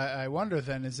things that I wonder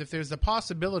then is if there's the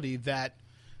possibility that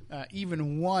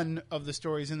even one of the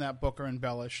stories in that book are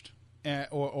embellished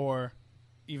or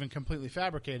even completely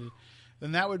fabricated,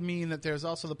 then that would mean that there's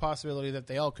also the possibility that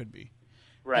they all could be.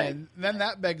 Right. And then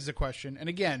that begs the question. And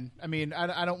again, I mean,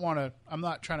 I don't want to. I'm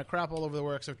not trying to crap all over the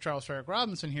works of Charles Sherrick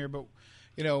Robinson here, but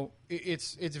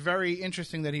it's very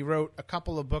interesting that he wrote a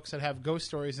couple of books that have ghost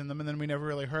stories in them, and then we never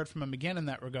really heard from him again in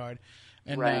that regard.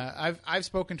 And right. I've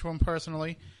spoken to him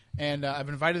personally, and I've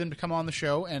invited him to come on the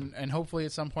show, and hopefully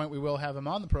at some point we will have him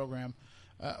on the program.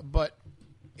 But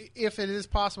if it is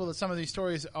possible that some of these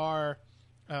stories are,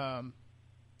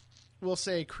 we'll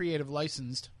say, creative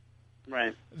licensed.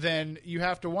 Right. Then you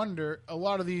have to wonder, a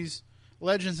lot of these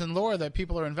legends and lore that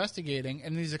people are investigating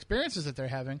and these experiences that they're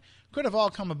having could have all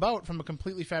come about from a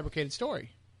completely fabricated story.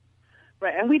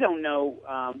 Right, and we don't know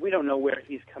where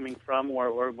he's coming from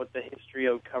or what the history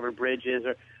of Covered Bridge is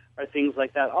or things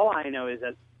like that. All I know is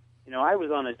that, I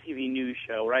was on a TV news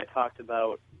show where I talked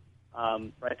about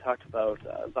the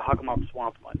Hockomock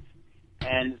Swamp once,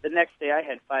 and the next day I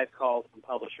had 5 calls from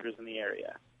publishers in the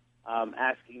area.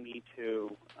 Asking me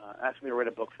to write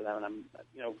a book for them, and I'm,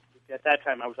 at that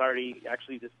time I was already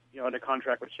actually just, under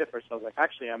contract with Schiffer, so I was like,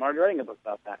 actually, I'm already writing a book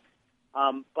about that.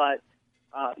 But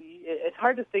it's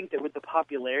hard to think that with the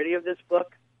popularity of this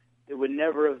book, it would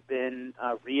never have been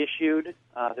reissued.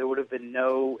 There would have been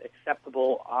no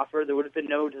acceptable offer. There would have been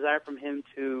no desire from him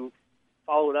to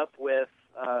follow it up with,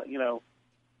 New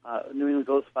England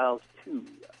Ghost Files 2.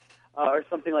 Or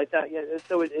something like that. Yeah,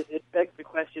 so it begs the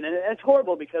question, and it's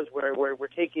horrible because we're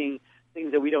taking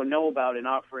things that we don't know about and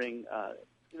offering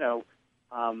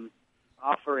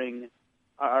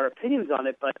our opinions on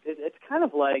it. But it's kind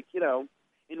of like,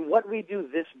 in what we do,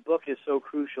 this book is so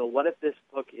crucial. What if this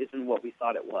book isn't what we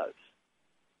thought it was?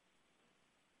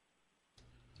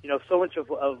 So much of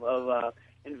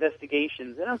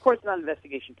investigations, and of course not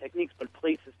investigation techniques, but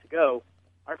places to go,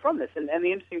 are from this. And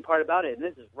the interesting part about it, and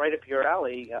this is right up your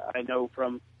alley, I know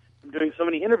from doing so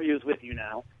many interviews with you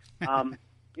now,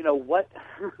 what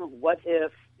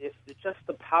if just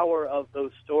the power of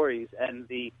those stories and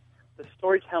the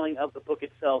storytelling of the book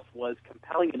itself was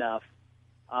compelling enough,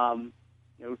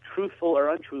 truthful or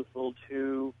untruthful,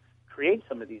 to create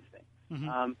some of these things,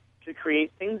 to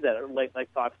create things that are like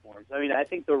thought forms. I mean, I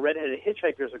think the Red-Headed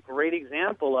Hitchhiker is a great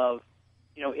example of,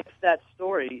 if that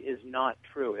story is not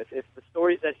true, if the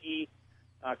stories that he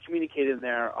communicated in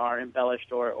there are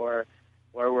embellished or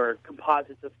were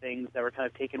composites of things that were kind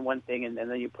of taken one thing and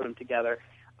then you put them together,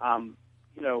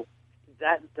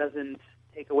 that doesn't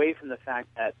take away from the fact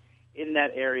that in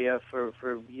that area for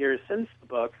years since the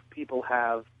book, people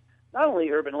have not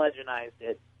only urban legendized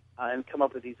it and come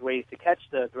up with these ways to catch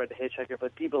the Red-Headed Hitchhiker,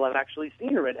 but people have actually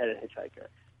seen a Red-Headed Hitchhiker.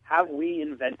 Have we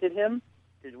invented him?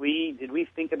 Did we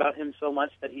think about him so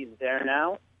much that he's there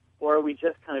now? Or are we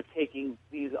just kind of taking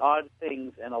these odd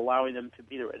things and allowing them to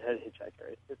be the Red-Headed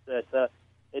Hitchhiker?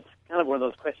 It's kind of one of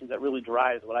those questions that really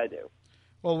drives what I do.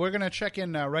 Well, we're going to check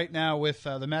in right now with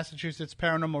the Massachusetts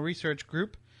Paranormal Research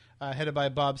Group, headed by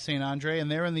Bob St. Andre,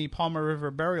 and they're in the Palmer River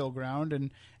Burial Ground.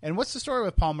 And what's the story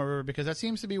with Palmer River? Because that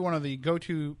seems to be one of the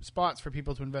go-to spots for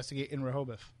people to investigate in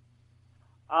Rehoboth.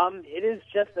 It is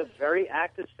just a very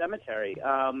active cemetery.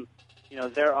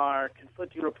 There are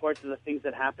conflicting reports of the things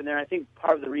that happen there. I think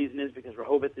part of the reason is because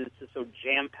Rehoboth is just so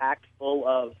jam-packed full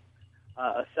of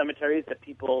cemeteries that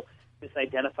people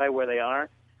misidentify where they are.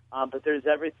 But there's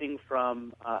everything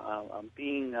from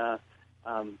being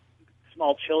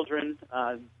small children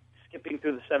skipping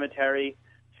through the cemetery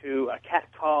to a cat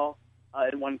call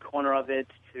in one corner of it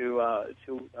to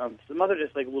some other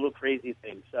just like little crazy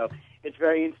things. So it's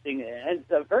very interesting, and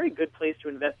it's a very good place to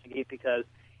investigate because,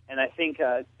 and I think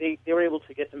they were able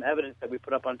to get some evidence that we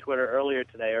put up on Twitter earlier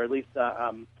today, or at least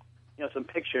some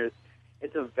pictures.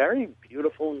 It's a very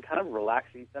beautiful and kind of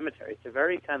relaxing cemetery. It's a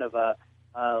very kind of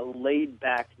laid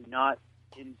back, not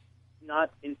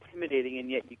intimidating,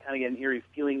 and yet you kind of get an eerie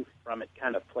feeling from it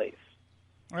kind of place.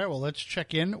 All right, well, let's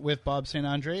check in with Bob St.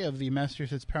 Andre of the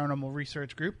Massachusetts Paranormal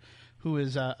Research Group, who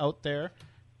is out there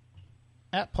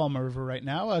at Palmer River right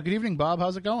now. Good evening, Bob.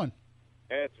 How's it going?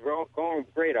 It's going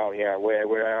great out here.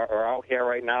 We're out here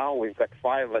right now. We've got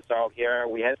 5 of us out here.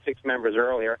 We had 6 members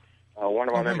earlier. One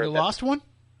of our members... You lost one?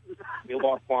 We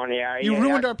lost one, yeah. You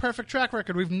ruined our perfect track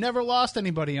record. We've never lost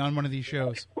anybody on one of these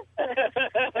shows.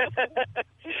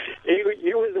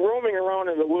 He was roaming around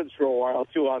in the woods for a while,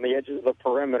 too, on the edges of the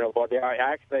perimeter. But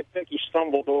I think he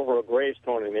stumbled over a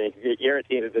gravestone and it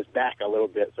irritated his back a little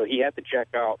bit, so he had to check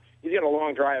out. He's got a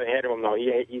long drive ahead of him, though.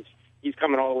 He's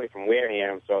coming all the way from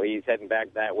Wareham, so he's heading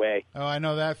back that way. Oh, I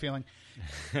know that feeling.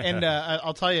 And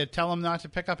I'll tell you, tell him not to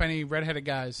pick up any redheaded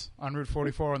guys on Route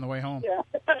 44 on the way home. Yeah.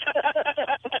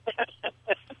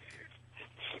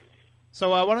 So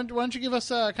why don't you give us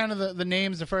kind of the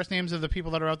names, the first names of the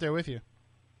people that are out there with you?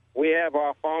 We have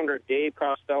our founder, Dave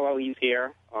Costello. He's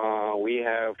here. We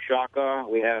have Shaka,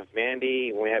 we have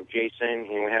Mandy, we have Jason,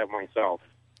 and we have myself.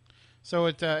 So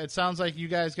it sounds like you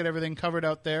guys get everything covered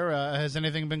out there. Has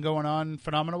anything been going on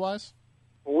phenomena-wise?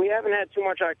 We haven't had too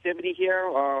much activity here.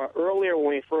 Earlier when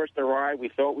we first arrived, we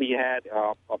thought we had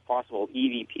a possible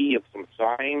EVP of some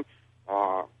sign.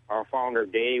 Our founder,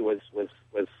 Dave, was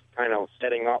kind of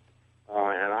setting up,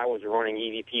 and I was running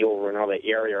EVP over another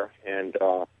area, and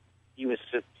he was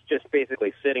just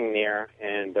basically sitting there,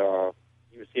 and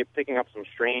he was picking up some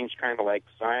strange kind of like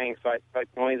sighing type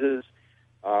noises.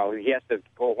 He has to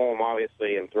go home,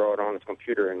 obviously, and throw it on his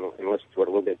computer and listen to it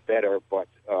a little bit better. But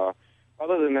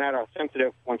other than that, our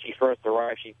sensitive, when she first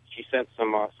arrived, she sensed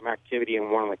some activity in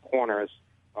one of the corners.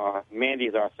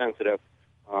 Mandy's our sensitive.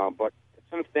 But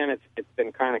since then, it's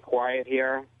been kind of quiet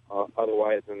here.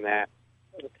 Otherwise than that,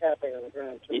 there's a tapping on the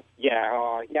ground, too.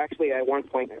 Yeah, actually, at one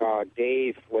point,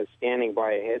 Dave was standing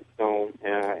by a headstone,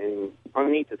 and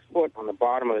underneath his foot, on the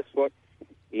bottom of his foot,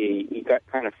 he got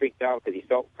kind of freaked out because he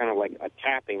felt kind of like a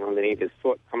tapping underneath his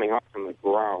foot coming up from the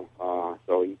ground.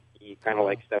 So he kind of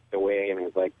like stepped away and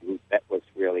was like, that was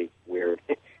really weird.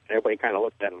 And everybody kind of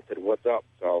looked at him and said, what's up?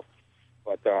 So,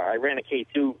 but I ran a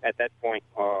K2 at that point,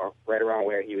 right around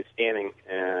where he was standing,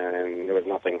 and there was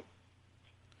nothing.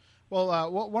 Well,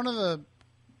 one of the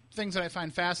things that I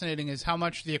find fascinating is how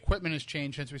much the equipment has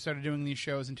changed since we started doing these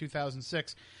shows in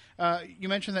 2006. You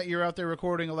mentioned that you're out there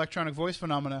recording electronic voice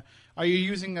phenomena. Are you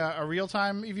using a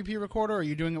real-time EVP recorder, or are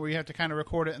you doing it where you have to kind of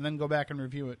record it and then go back and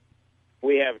review it?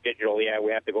 We have digital, yeah.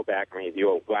 We have to go back and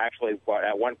review it. Well, actually,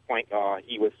 at one point,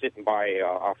 he was sitting by,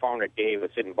 our founder, Dave, was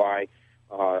sitting by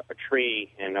a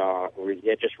tree, and we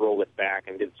had just rolled it back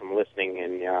and did some listening,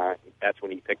 and that's when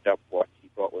he picked up what he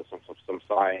thought was some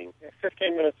sighing. Yeah,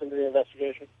 15 minutes into the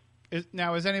investigation. Is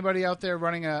anybody out there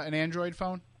running an Android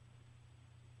phone?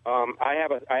 I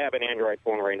have an Android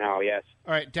phone right now. Yes.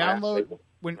 All right. Download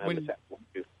when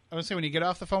I would say when you get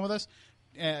off the phone with us,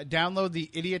 download the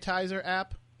Idiotizer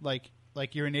app. Like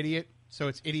you're an idiot, so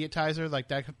it's Idiotizer, like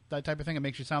that type of thing. It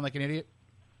makes you sound like an idiot.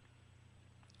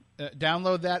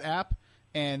 Download that app,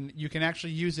 and you can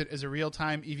actually use it as a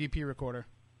real-time EVP recorder.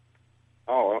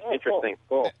 Oh, interesting.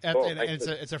 Cool. And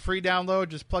it's a free download.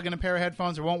 Just plug in a pair of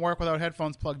headphones. It won't work without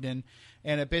headphones plugged in.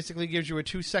 And it basically gives you a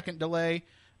 2-second delay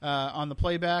on the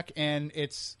playback, and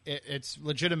it's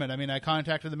legitimate. I mean, I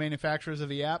contacted the manufacturers of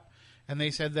the app, and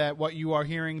they said that what you are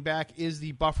hearing back is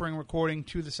the buffering recording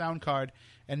to the sound card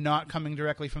and not coming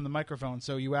directly from the microphone.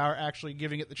 So you are actually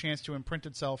giving it the chance to imprint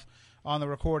itself on the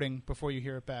recording before you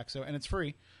hear it back. So, and it's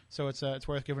free, so it's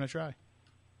worth giving a try.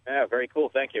 Yeah, very cool.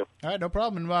 Thank you. All right, no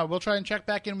problem. And we'll try and check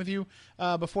back in with you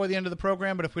before the end of the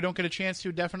program, but if we don't get a chance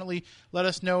to, definitely let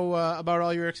us know about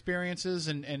all your experiences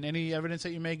and any evidence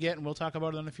that you may get, and we'll talk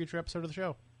about it on a future episode of the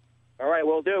show. All right,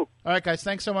 will do. All right, guys,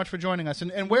 thanks so much for joining us.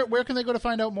 And where can they go to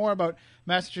find out more about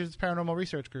Massachusetts Paranormal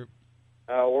Research Group?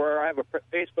 I have a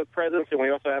Facebook presence, and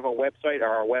we also have a website.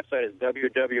 Our website is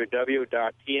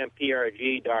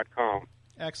www.tmprg.com.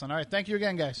 Excellent. All right, thank you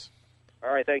again, guys.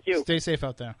 All right, thank you. Stay safe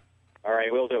out there. All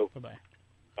right, will do. Bye-bye.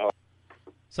 Oh.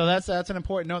 So that's an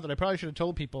important note that I probably should have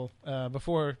told people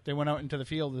before they went out into the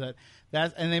field.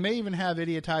 And they may even have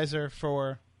Idiotizer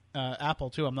for Apple,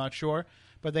 too. I'm not sure.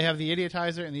 But they have the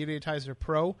Idiotizer and the Idiotizer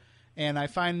Pro. And I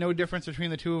find no difference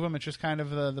between the two of them. It's just kind of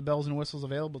the bells and whistles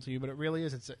available to you. But it really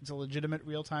is. It's a legitimate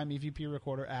real-time EVP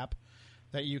recorder app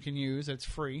that you can use. It's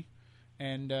free.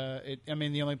 And,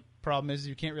 the only problem is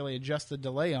you can't really adjust the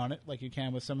delay on it like you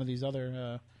can with some of these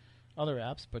other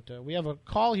apps. But we have a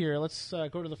call here. Let's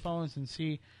go to the phones and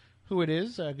see who it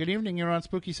is. Good evening. You're on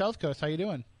Spooky South Coast. How you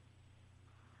doing?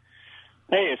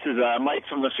 Hey, this is Mike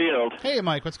from the field. Hey,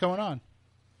 Mike. What's going on?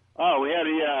 Oh, we had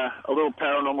a little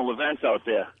paranormal event out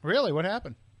there. Really? What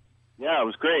happened? Yeah, it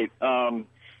was great.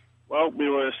 Well, we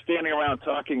were standing around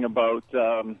talking about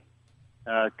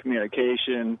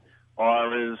communication,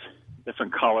 auras,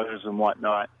 different colors and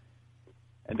whatnot.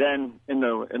 And then in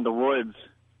the woods,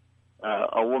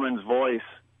 a woman's voice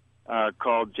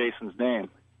called Jason's name.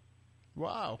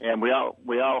 Wow! And we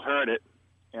all heard it,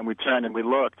 and we turned and we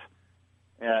looked,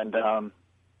 and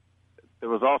there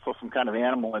was also some kind of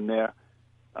animal in there.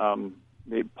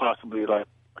 Maybe possibly like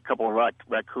a couple of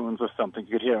raccoons or something.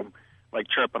 You could hear them like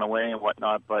chirping away and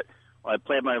whatnot. But when I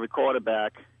played my recorder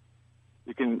back,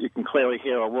 you can clearly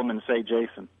hear a woman say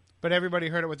Jason. But everybody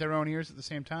heard it with their own ears at the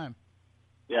same time.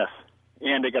 Yes,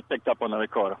 and they got picked up on the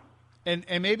recorder. And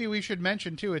maybe we should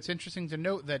mention too. It's interesting to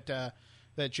note that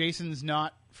that Jason's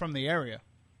not from the area,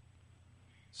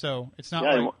 so it's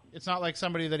not like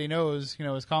somebody that he knows,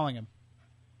 is calling him.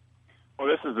 Well,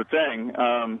 this is the thing.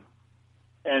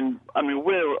 And,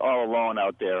 we're all alone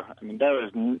out there.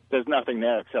 There's nothing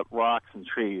there except rocks and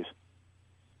trees.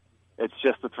 It's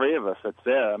just the three of us that's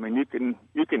there. You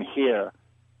can hear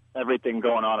everything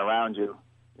going on around you.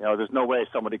 There's no way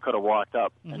somebody could have walked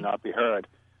up and not be heard.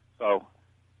 So,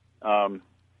 and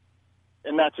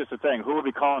that's just the thing. Who would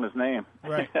be calling his name?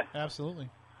 Right, absolutely.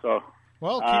 So,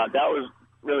 that was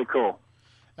really cool.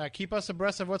 Keep us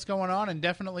abreast of what's going on, and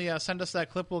definitely send us that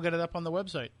clip. We'll get it up on the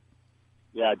website.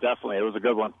 Yeah, definitely. It was a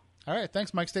good one. All right.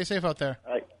 Thanks, Mike. Stay safe out there.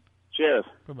 All right. Cheers.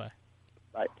 Goodbye.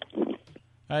 Bye. All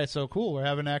right. So cool. We're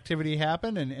having activity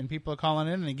happen, and people are calling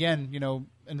in. And again,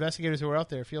 investigators who are out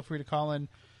there, feel free to call in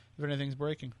if anything's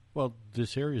breaking. Well,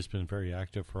 this area has been very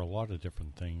active for a lot of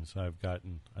different things. I've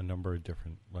gotten a number of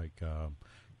different,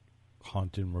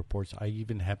 haunted reports. I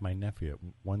even had my nephew at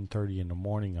 1:30 in the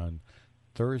morning on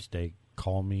Thursday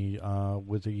call me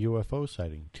with a UFO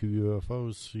sighting. 2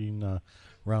 UFOs seen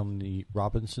around the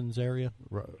Robinsons area,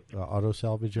 auto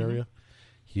salvage area.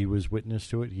 He was witness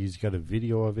to it. He's got a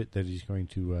video of it that he's going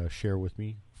to share with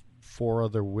me. 4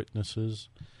 other witnesses,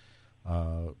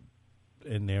 and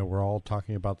they were all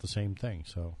talking about the same thing.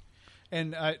 So,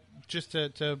 and just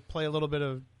to play a little bit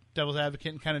of devil's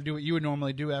advocate and kind of do what you would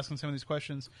normally do, asking some of these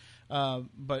questions,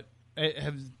 but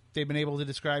have they been able to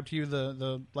describe to you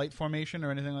the light formation or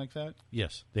anything like that?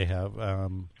 Yes, they have.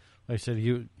 Like I said,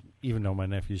 even though my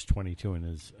nephew's 22 and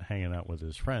is hanging out with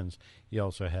his friends, he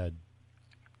also had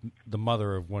the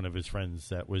mother of one of his friends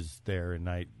that was there, and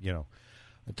I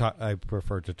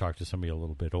prefer to talk to somebody a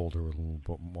little bit older, a little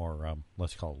bit more,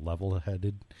 let's call it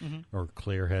level-headed or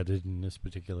clear-headed in this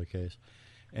particular case.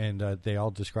 And they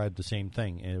all described the same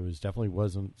thing. It definitely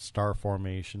wasn't star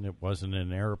formation. It wasn't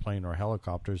an airplane or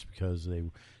helicopters because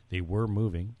they were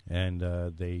moving, and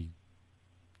they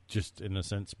just, in a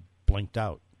sense, blinked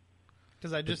out.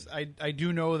 Because I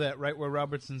do know that right where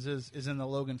Robertson's is in the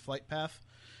Logan flight path,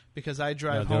 because I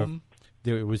drive home.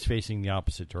 It was facing the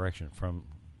opposite direction,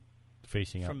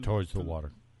 facing out towards the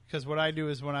water. Because what I do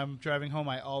is when I'm driving home,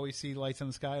 I always see lights in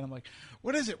the sky, and I'm like,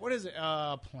 what is it? What is it?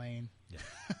 Plane. Yeah.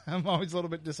 I'm always a little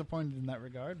bit disappointed in that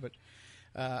regard. But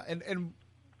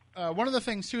one of the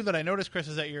things, too, that I noticed, Chris,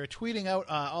 is that you're tweeting out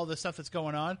all the stuff that's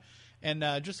going on.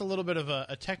 And just a little bit of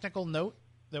a technical note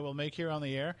that we'll make here on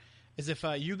the air is if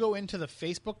you go into the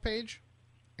Facebook page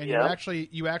and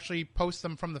you actually post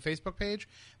them from the Facebook page,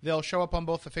 they'll show up on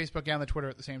both the Facebook and the Twitter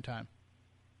at the same time.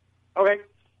 Okay.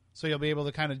 So you'll be able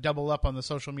to kind of double up on the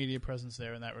social media presence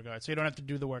there in that regard. So you don't have to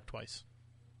do the work twice.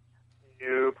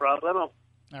 No problemo.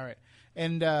 All right.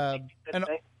 And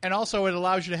also it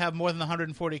allows you to have more than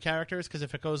 140 characters, because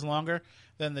if it goes longer,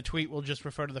 then the tweet will just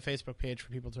refer to the Facebook page for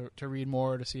people to read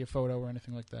more or to see a photo or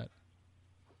anything like that.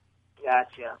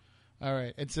 Gotcha. All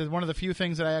right. It's one of the few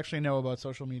things that I actually know about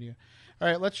social media. All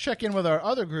right, let's check in with our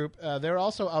other group. They're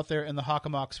also out there in the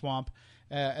Hockomock Swamp,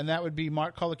 and that would be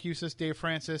Mark Colacusis, Dave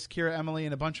Francis, Kira Emily,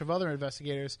 and a bunch of other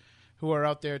investigators who are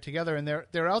out there together. And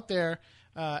they're out there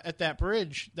at that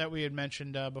bridge that we had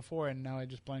mentioned before, and now I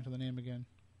just blanked on the name again.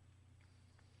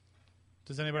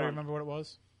 Does anybody remember what it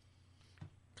was?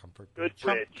 Comfort Good Bridge.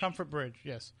 bridge. Comfort Bridge,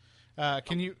 yes.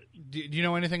 Do you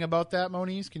know anything about that,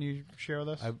 Moniz? Can you share with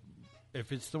us?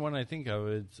 If it's the one I think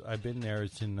of, I've been there.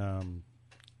 It's in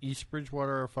East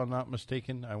Bridgewater, if I'm not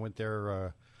mistaken. I went there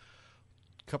a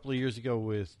couple of years ago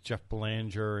with Jeff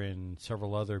Belanger and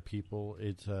several other people.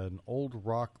 It's an old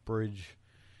rock bridge,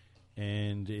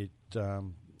 and it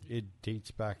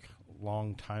dates back a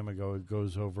long time ago. It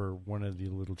goes over one of the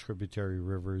little tributary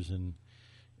rivers in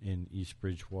East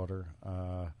Bridgewater.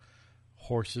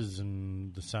 Horses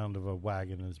and the sound of a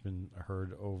wagon has been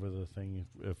heard over the thing,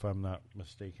 if I'm not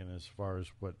mistaken, as far as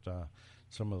what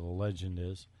some of the legend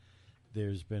is.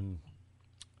 There's been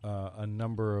a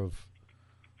number of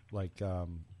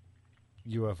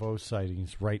UFO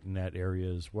sightings right in that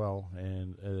area as well,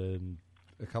 and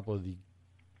a couple of the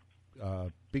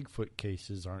Bigfoot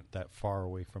cases aren't that far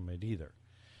away from it either.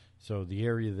 So the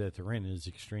area that they're in is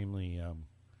extremely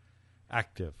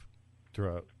active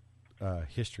throughout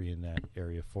history in that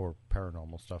area for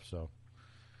paranormal stuff. So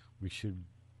we should,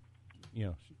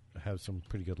 have some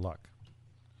pretty good luck.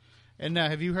 And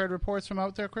have you heard reports from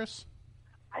out there, Chris?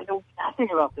 I know nothing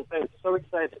about this. I'm so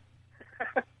excited.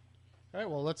 All right,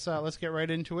 well, let's get right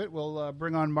into it. We'll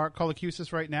bring on Mark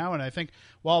Colacusis right now, and I think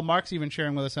while Mark's even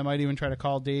sharing with us, I might even try to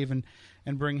call Dave and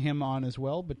bring him on as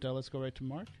well, but let's go right to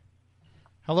Mark.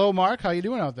 Hello, Mark. How you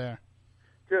doing out there?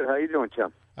 Good. How you doing,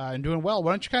 Tim? I'm doing well.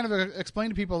 Why don't you kind of explain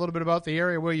to people a little bit about the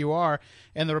area where you are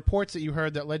and the reports that you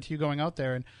heard that led to you going out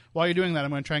there, and while you're doing that,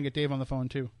 I'm going to try and get Dave on the phone,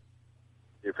 too.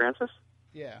 You Francis?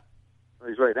 Yeah. Well,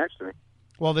 he's right next to me.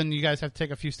 Well, then you guys have to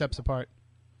take a few steps apart.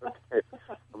 Okay.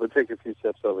 I'm going to take a few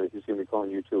steps over. He's going to be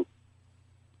calling you, too.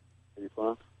 Are you phone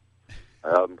on?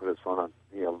 I'll put his phone on.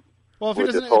 Well, if he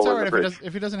doesn't, it's all right.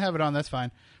 If he doesn't have it on, that's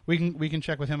fine. We can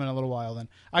check with him in a little while. Then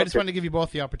I just wanted to give you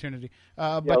both the opportunity.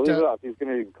 But leave it off. He's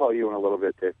going to call you in a little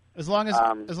bit, Dave. As long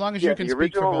as you can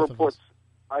speak for both of us. The original reports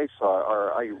I saw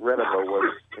or I read about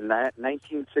was in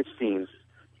 1916.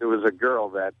 There was a girl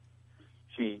that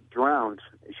she drowned.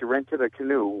 She rented a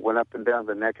canoe, went up and down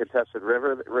the Neckartasset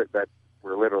River that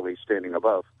we're literally standing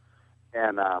above,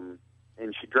 and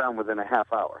she drowned within a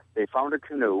half hour. They found her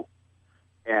canoe.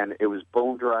 And it was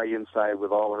bone dry inside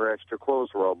with all her extra clothes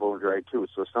were all bone dry, too.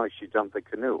 So it's not like she dumped the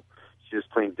canoe. She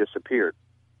just plain disappeared.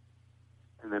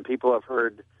 And then people have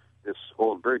heard this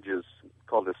old bridge is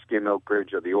called the Skim Oak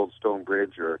Bridge or the Old Stone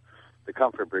Bridge or the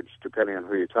Comfort Bridge, depending on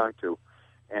who you talk to.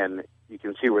 And you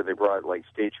can see where they brought,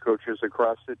 stagecoaches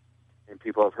across it. And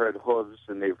people have heard hooves,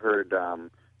 and they've heard,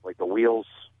 the wheels,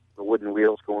 the wooden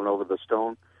wheels going over the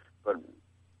stone. But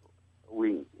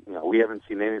we haven't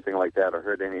seen anything like that or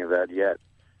heard any of that yet.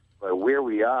 But where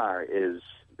we are is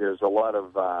there's a lot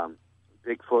of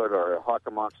Bigfoot or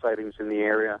Hockamock sightings in the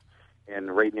area,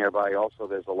 and right nearby also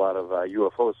there's a lot of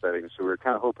UFO sightings. So we're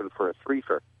kind of hoping for a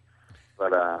threefer.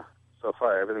 But so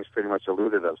far everything's pretty much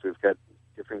eluded us. We've got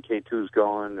different K2s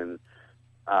going, and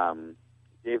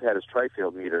Dave had his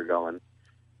tri-field meter going,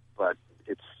 but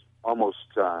it's almost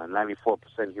 94%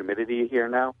 humidity here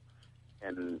now,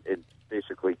 and it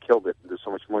basically killed it. There's so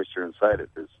much moisture inside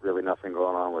it. There's really nothing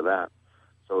going on with that.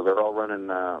 So they're all running.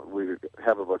 We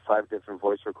have about 5 different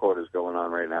voice recorders going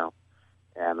on right now,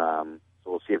 and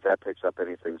so we'll see if that picks up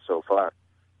anything so far.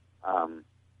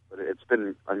 But it's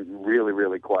been really,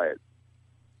 really quiet.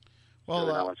 Well,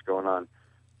 really not much going on.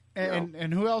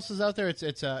 And who else is out there?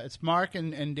 It's Mark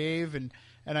and Dave, and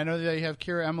I know that you have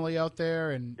Kira Emily out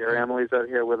there, and Kira Emily's out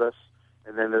here with us,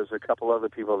 and then there's a couple other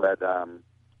people that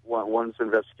one's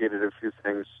investigated a few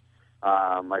things.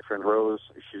 My friend Rose,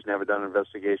 she's never done an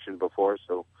investigation before,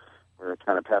 so we're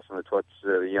kind of passing the torch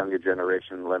to the younger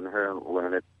generation, letting her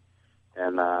learn it.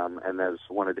 And there's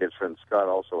one of Dave's friends, Scott,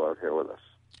 also out here with us.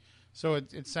 So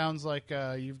it sounds like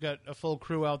you've got a full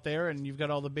crew out there, and you've got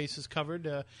all the bases covered.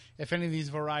 If any of these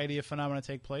variety of phenomena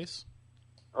take place.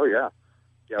 Oh yeah,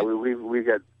 we've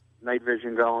got night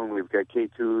vision going. We've got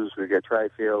K2s. We've got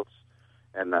tri-fields.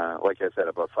 And like I said,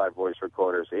 about 5 voice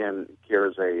recorders. And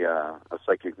Kira's a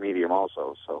psychic medium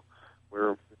also. So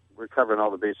we're covering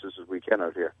all the bases as we can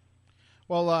out here.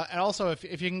 Well, and also, if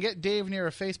you can get Dave near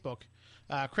a Facebook,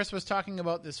 Chris was talking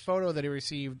about this photo that he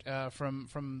received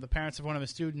from the parents of one of his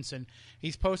students, and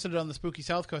he's posted it on the Spooky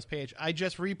South Coast page. I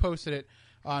just reposted it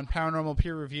on Paranormal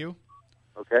Peer Review.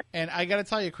 Okay. And I got to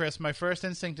tell you, Chris, my first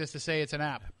instinct is to say it's an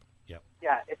app. Yep.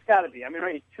 Yeah, it's got to be. I mean,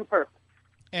 it's too perfect.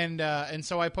 And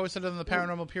so I posted it on the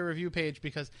Paranormal Peer Review page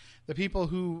because the people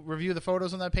who review the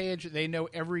photos on that page, they know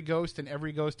every ghost and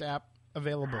every ghost app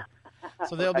available.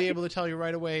 So they'll be able to tell you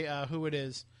right away who it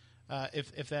is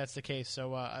if that's the case.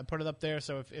 So I put it up there.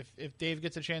 So if Dave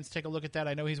gets a chance to take a look at that,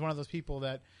 I know he's one of those people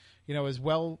that is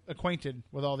well acquainted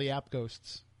with all the app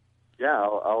ghosts. Yeah,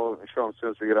 I'll show him as soon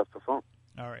as we get off the phone.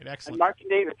 All right, And excellent. Mark and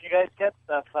Dave, if you guys get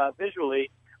stuff visually,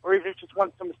 or even if you just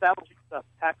want some nostalgic stuff,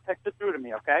 text it through to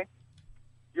me, okay?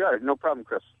 Yeah, no problem,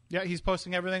 Chris. Yeah, he's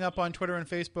posting everything up on Twitter and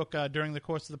Facebook during the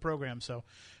course of the program, so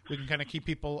we can kind of keep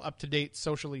people up to date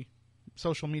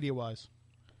social media wise.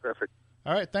 Perfect.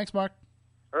 All right, thanks, Mark.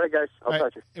 All right, guys. I'll All right,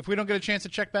 talk to you. if we don't get a chance to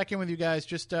check back in with you guys,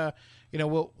 just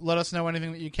we'll let us know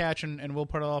anything that you catch, and we'll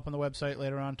put it all up on the website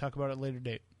later on. Talk about it at a later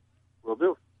date. Will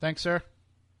do. Thanks, sir.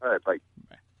 All right, bye.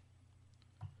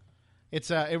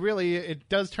 It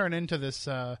does turn into this.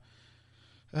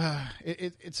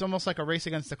 It's almost like a race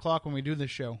against the clock when we do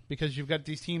this show, because you've got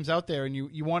these teams out there, and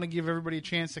you want to give everybody a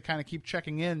chance to kind of keep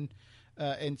checking in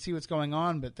and see what's going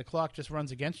on, but the clock just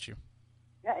runs against you.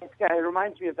 Yeah, it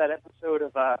reminds me of that episode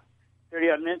of 30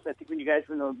 Odd Minutes, I think, when you guys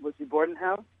were in the Lizzie Borden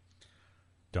house.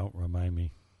 Don't remind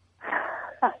me.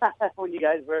 When you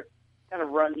guys were kind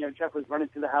of Jeff was running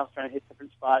through the house trying to hit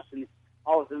different spots, and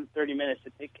all within 30 minutes.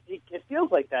 It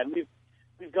feels like that. And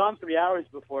we've gone 3 hours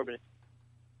before, but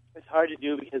it's hard to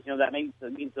do because that means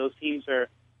those teams are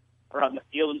on the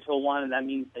field until 1, and that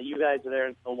means that you guys are there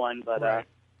until 1. But right.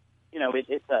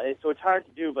 So it's hard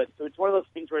to do. But so it's one of those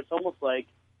things where it's almost like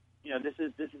this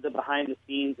is the behind the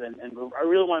scenes, and I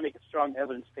really want to make a strong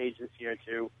evidence page this year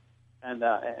too, and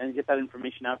get that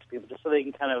information out to people just so they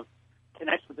can kind of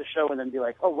connect with the show and then be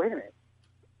like, oh, wait a minute,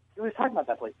 he was talking about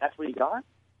that place. That's what he got?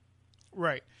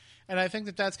 Right. And I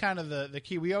think that's kind of the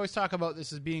key. We always talk about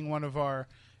this as being one of our,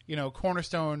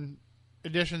 cornerstone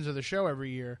editions of the show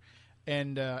every year.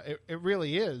 And it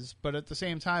really is. But at the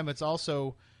same time, it's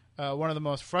also one of the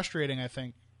most frustrating, I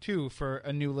think, too, for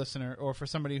a new listener or for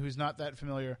somebody who's not that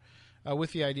familiar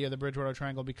with the idea of the Bridgewater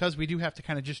Triangle, because we do have to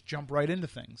kind of just jump right into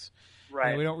things.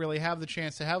 Right. We don't really have the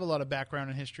chance to have a lot of background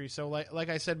in history. So like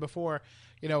I said before,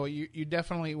 you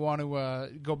definitely want to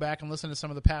go back and listen to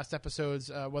some of the past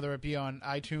episodes, whether it be on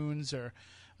iTunes or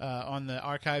on the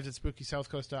archives at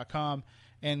SpookySouthCoast.com,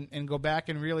 and go back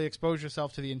and really expose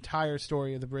yourself to the entire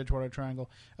story of the Bridgewater Triangle.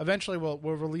 Eventually, we'll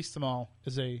release them all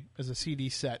as a CD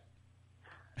set.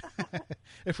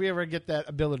 If we ever get that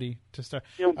ability to start.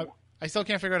 I still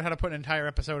can't figure out how to put an entire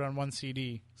episode on one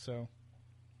CD. So.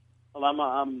 Well, I'm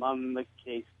on the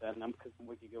case then. I'm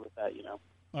wicked good with that, All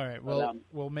right. But, Well,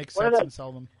 we'll make sets and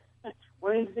sell them.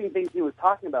 One of the interesting things he was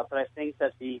talking about, but I think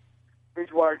that the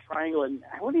Bridgewater Triangle, and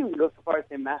I wouldn't even go so far as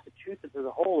to say Massachusetts as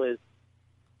a whole, is,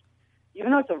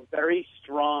 even though it's a very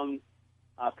strong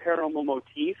paranormal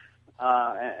motif,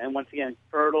 and once again,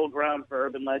 fertile ground for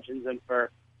urban legends and for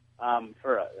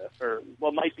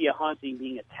what might be a haunting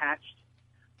being attached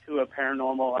to a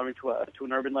paranormal, to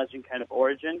an urban legend kind of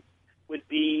origin, would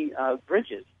be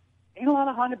bridges. Ain't a lot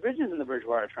of haunted bridges in the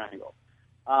Bridgewater Triangle.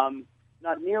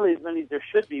 Not nearly as many as there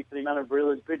should be for the amount of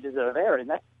bridges that are there, and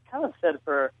that's kind of said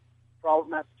for all of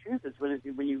Massachusetts.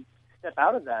 When you step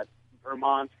out of that,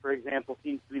 Vermont, for example,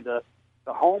 seems to be the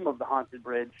home of the haunted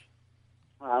bridge.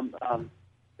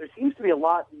 There seems to be a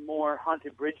lot more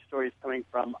haunted bridge stories coming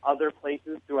from other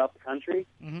places throughout the country,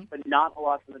 but not a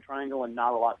lot from the Triangle and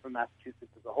not a lot from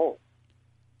Massachusetts as a whole.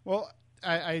 Well,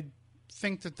 I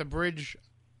think that the bridge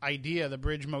idea, the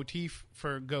bridge motif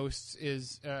for ghosts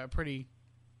is pretty,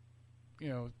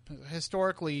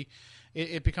 historically,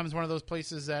 it becomes one of those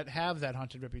places that have that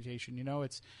haunted reputation.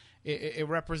 It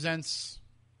represents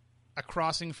a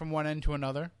crossing from one end to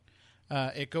another.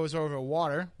 It goes over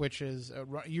water, which is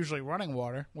usually running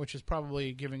water, which is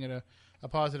probably giving it a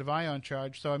positive ion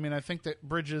charge. So, I think that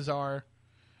bridges are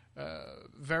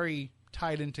very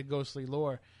tied into ghostly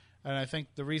lore. And I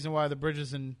think the reason why the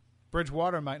bridges in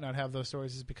Bridgewater might not have those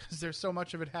stories is because there's so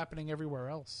much of it happening everywhere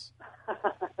else.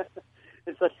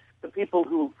 It's like the people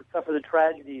who suffer the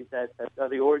tragedies that are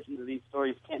the origins of these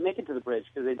stories can't make it to the bridge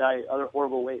because they die other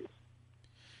horrible ways.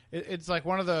 It's like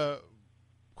one of the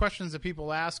questions that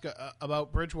people ask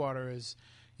about Bridgewater is,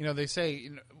 they say,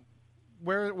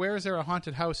 where is there a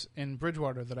haunted house in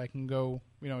Bridgewater that I can go,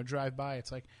 drive by?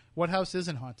 It's like, what house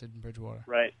isn't haunted in Bridgewater?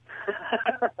 Right.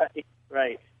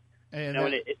 right. And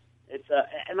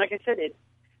and like I said,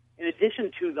 in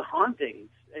addition to the hauntings,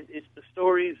 it's the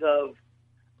stories of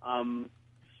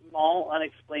small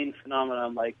unexplained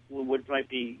phenomenon like what might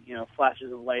be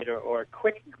flashes of light or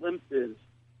quick glimpses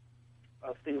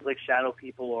of things like shadow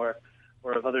people or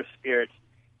of other spirits,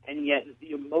 and yet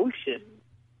the emotion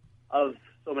of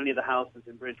so many of the houses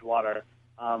in Bridgewater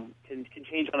can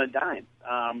change on a dime.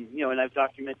 And I've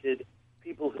documented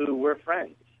people who were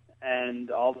friends, and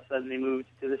all of a sudden they moved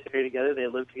to this area together. They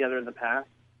lived together in the past,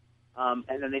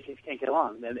 and then they just can't get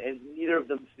along. And neither of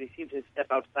them, they seem to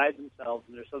step outside themselves,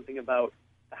 and there's something about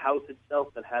the house itself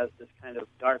that has this kind of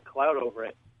dark cloud over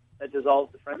it that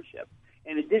dissolves the friendship.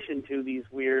 In addition to these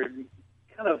weird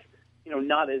kind of,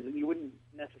 not as, you wouldn't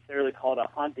necessarily call it a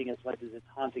haunting as much as it's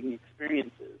haunting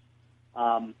experiences.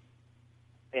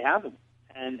 They have them,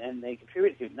 and they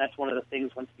contribute to it. And that's one of the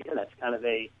things, once again, that's kind of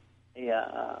a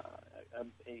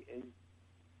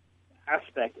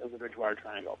aspect of the Bridgewater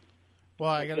Triangle. Well,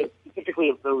 I got specifically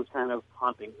of those kind of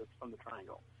hauntings from the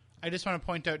Triangle. I just want to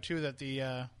point out too that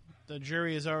the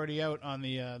jury is already out on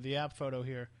the app photo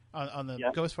here on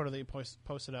the ghost photo that you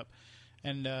posted up,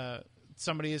 and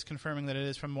somebody is confirming that it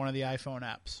is from one of the iPhone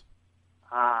apps.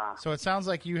 Ah. So it sounds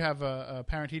like you have a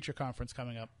parent-teacher conference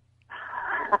coming up.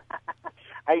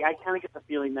 I kind of get the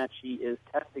feeling that she is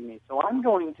testing me. So I'm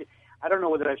going to, I don't know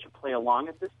whether I should play along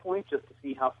at this point just to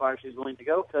see how far she's willing to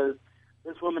go, because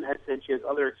this woman has said she has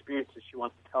other experiences she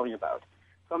wants to tell me about.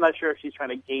 So I'm not sure if she's trying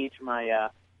to gauge my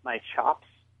my chops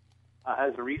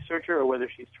as a researcher, or whether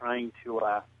she's trying to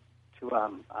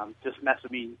just mess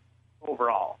with me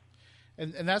overall.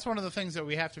 And that's one of the things that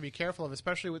we have to be careful of,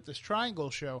 especially with this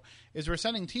Triangle show, is we're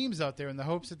sending teams out there in the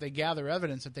hopes that they gather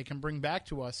evidence that they can bring back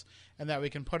to us and that we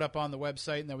can put up on the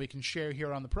website and that we can share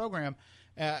here on the program.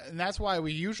 And that's why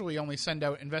we usually only send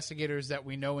out investigators that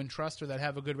we know and trust or that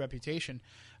have a good reputation.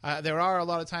 There are a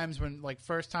lot of times when, like,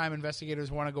 first-time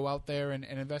investigators want to go out there and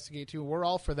investigate, too. We're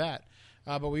all for that.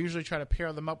 But we usually try to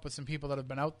pair them up with some people that have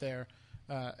been out there.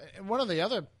 And one of the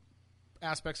other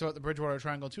aspects about the Bridgewater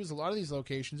Triangle, too, is a lot of these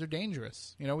locations are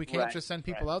dangerous. You know, we can't just send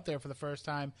people out there for the first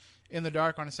time in the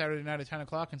dark on a Saturday night at 10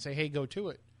 o'clock and say, hey, go to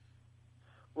it.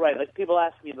 Right. Like, people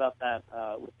ask me about that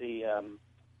with the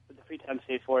Freetown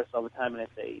State Forest all the time, and I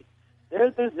say,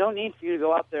 there's no need for you to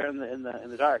go out there in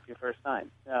the dark your first time.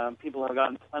 People have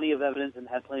gotten plenty of evidence and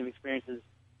had plenty of experiences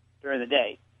during the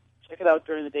day. Check it out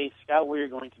during the day. Scout where you're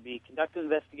going to be. Conduct an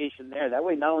investigation there. That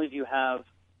way, not only do you have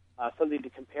something to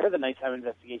compare the nighttime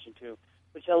investigation to,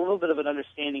 but you have a little bit of an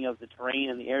understanding of the terrain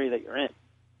and the area that you're in.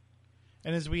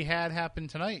 And as we had happen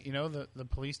tonight, you know, the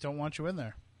police don't want you in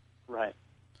there. Right.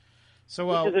 So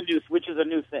which is a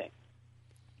new thing.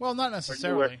 Well, not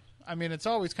necessarily. I mean, it's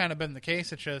always kind of been the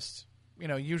case. It's just, you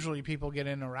know, usually people get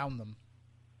in around them.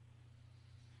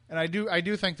 And I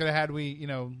do think that had we, you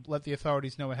know, let the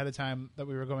authorities know ahead of time that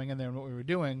we were going in there and what we were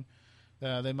doing,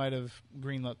 they might have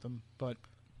greenlit them. But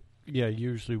yeah,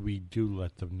 usually we do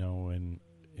let them know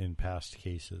in past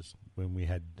cases when we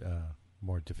had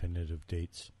more definitive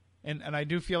dates. And I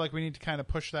do feel like we need to kind of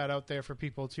push that out there for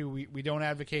people, too. We don't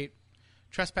advocate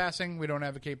trespassing. We don't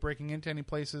advocate breaking into any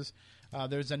places.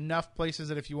 There's enough places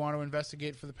that if you want to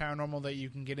investigate for the paranormal that you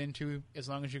can get into as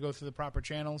long as you go through the proper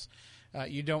channels.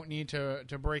 You don't need to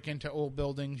break into old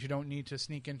buildings. You don't need to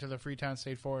sneak into the Freetown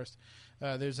State Forest.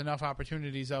 There's enough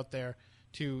opportunities out there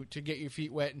to get your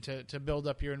feet wet and to build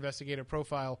up your investigative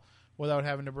profile without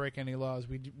having to break any laws.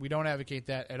 We don't advocate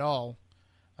that at all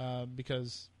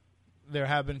because there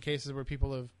have been cases where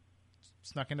people have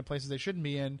snuck into places they shouldn't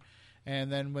be in,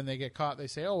 and then when they get caught, they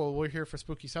say, oh, well, we're here for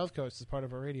Spooky South Coast as part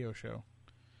of our radio show.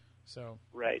 So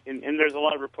right, and there's a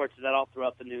lot of reports of that all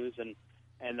throughout the news, and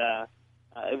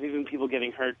of even people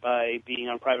getting hurt by being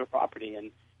on private property.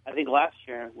 And I think last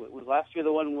year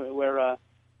the one where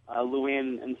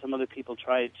Luann and some other people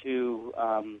tried to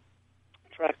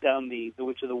track down the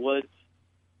Witch of the Woods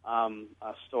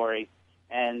story,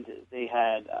 and they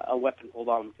had a weapon pulled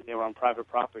on them because they were on private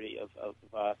property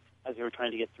as they were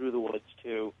trying to get through the woods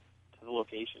to the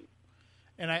location.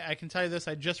 And I can tell you this,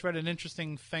 I just read an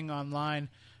interesting thing online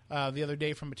the other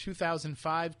day from a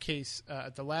 2005 case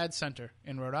at the Ladd Center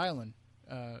in Rhode Island,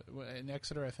 in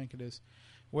Exeter, I think it is,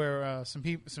 where some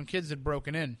kids had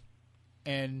broken in,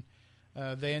 and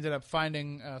they ended up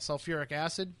finding sulfuric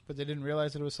acid, but they didn't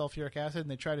realize that it was sulfuric acid, and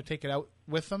they tried to take it out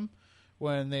with them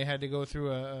when they had to go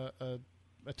through a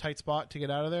tight spot to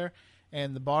get out of there,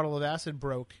 and the bottle of acid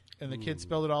broke, and the kid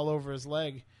spilled it all over his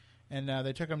leg, and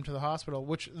they took him to the hospital,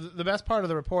 which the best part of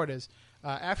the report is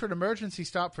after an emergency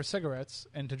stop for cigarettes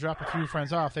and to drop a few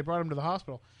friends off, they brought him to the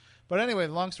hospital. But anyway,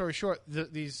 long story short,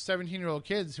 these 17-year-old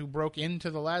kids who broke into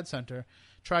the Ladd Center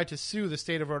tried to sue the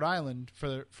state of Rhode Island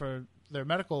for their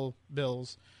medical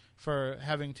bills for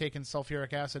having taken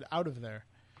sulfuric acid out of there.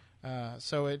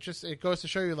 So it goes to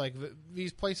show you, like,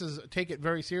 these places take it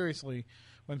very seriously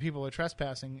when people are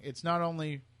trespassing. It's not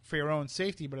only for your own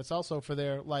safety, but it's also for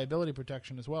their liability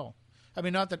protection as well. I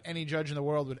mean, not that any judge in the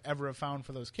world would ever have found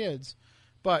for those kids,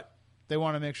 but they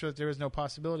want to make sure that there is no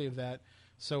possibility of that.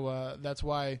 So that's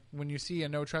why when you see a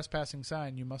no trespassing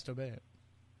sign, you must obey it.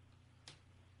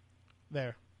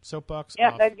 There. Soapbox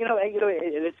off.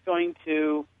 It's going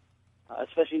to,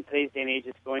 especially in today's day and age,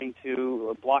 it's going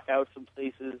to block out some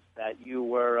places that you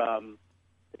were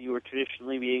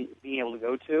traditionally being able to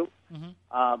go to.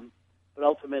 Mm-hmm. But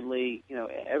ultimately,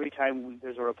 every time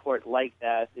there's a report like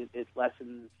that, it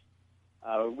lessens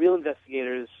real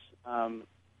investigators'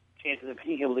 chances of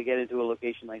being able to get into a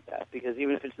location like that. Because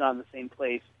even if it's not in the same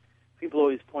place, people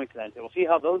always point to that and say, well, see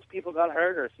how those people got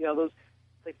hurt, or see how those...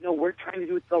 It's like, no, we're trying to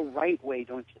do it the right way,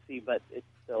 don't you see? But it's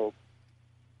still...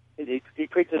 It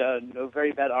creates a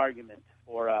very bad argument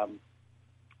for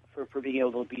being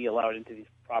able to be allowed into these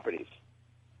properties.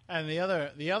 And the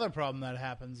other problem that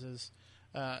happens is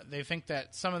they think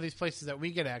that some of these places that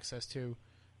we get access to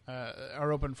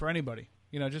are open for anybody,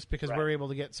 just because we're able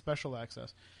to get special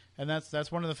access. And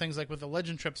that's one of the things, like with the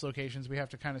Legend Trips locations, we have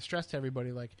to kind of stress to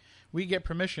everybody, like, we get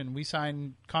permission, we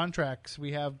sign contracts,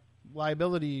 we have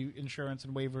liability insurance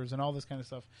and waivers and all this kind of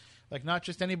stuff. Like, not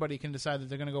just anybody can decide that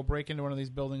they're going to go break into one of these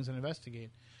buildings and investigate.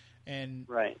 And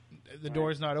the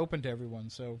door is not open to everyone,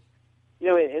 so...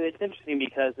 and it's interesting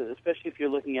because, especially if you're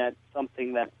looking at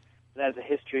something that has a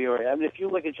history, or if you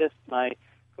look at just my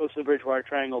Coastal Bridgewater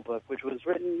Triangle book, which was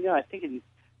written, I think in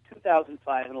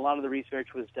 2005, and a lot of the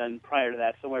research was done prior to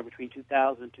that, somewhere between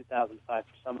 2000 and 2005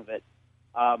 for some of it.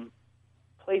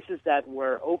 Places that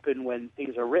were open when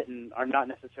things are written are not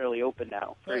necessarily open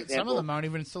now. For example, some of them aren't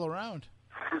even still around.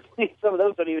 Some of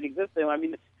those don't even exist anymore.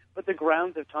 But the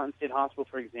grounds of Taunton State Hospital,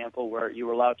 for example, where you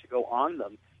were allowed to go on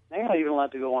them, now you're not even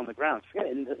allowed to go on the grounds.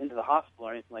 Forget into the hospital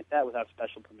or anything like that without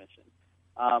special permission.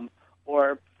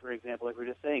 Or, for example, like we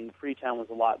were just saying, Freetown was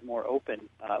a lot more open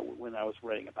when I was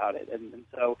writing about it. And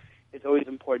so it's always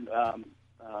important.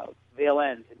 Vale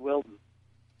End in Wilton,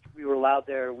 we were allowed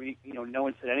there. No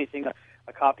one said anything.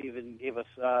 A copy even gave us,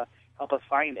 help us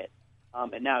find it.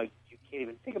 And now you can't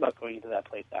even think about going into that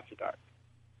place after dark.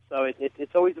 So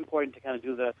it's always important to kind of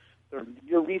do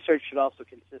your research should also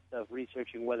consist of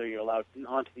researching whether you're allowed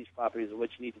onto these properties and what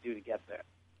you need to do to get there.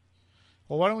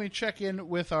 Well, why don't we check in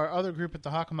with our other group at the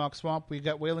Hockomock Swamp? We've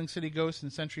got Whaling City Ghosts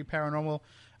and Century Paranormal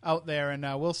out there, and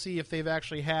we'll see if they've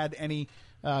actually had any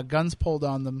guns pulled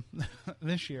on them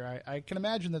this year. I can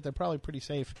imagine that they're probably pretty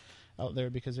safe out there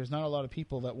because there's not a lot of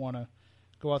people that want to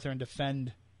go out there and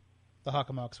defend the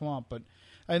Hockomock Swamp. But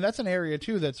that's an area,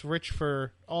 too, that's rich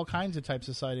for all kinds of types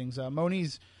of sightings.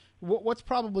 Moniz, what's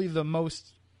probably the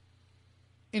most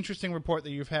interesting report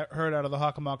that you've heard out of the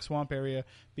Hockomock Swamp area,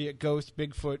 be it ghost,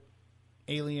 Bigfoot,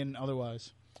 alien,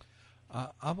 otherwise?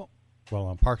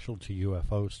 I'm partial to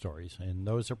UFO stories, and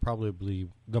those are probably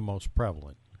the most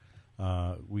prevalent.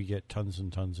 We get tons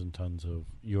and tons and tons of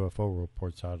UFO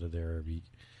reports out of there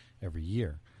every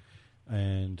year.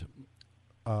 And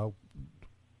I'll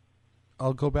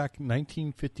go back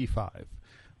 1955.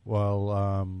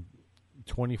 While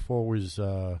 24 was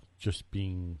just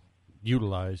being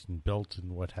utilized and built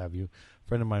and what have you, a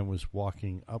friend of mine was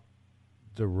walking up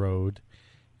the road,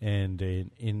 and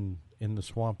in the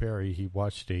swamp area, he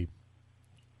watched the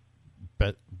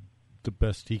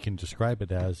best he can describe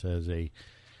it as a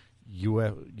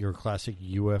your classic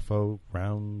UFO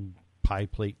round pie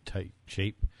plate type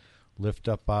shape lift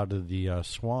up out of the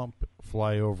swamp,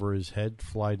 fly over his head,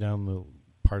 fly down the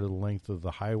part of the length of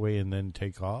the highway, and then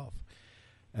take off.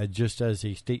 Just as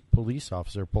a state police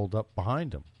officer pulled up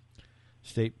behind him.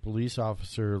 State police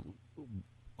officer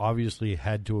obviously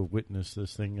had to have witnessed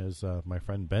this thing, as my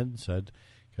friend Ben said,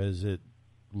 because it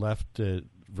left at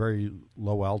very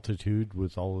low altitude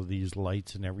with all of these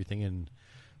lights and everything in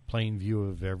plain view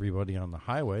of everybody on the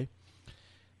highway.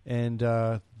 And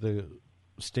the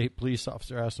state police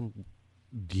officer asked him,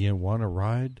 "Do you want a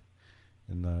ride?"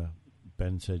 And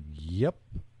Ben said, "Yep,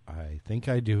 I think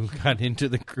I do." Got into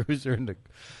the cruiser, and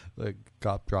the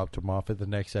cop dropped him off at the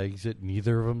next exit.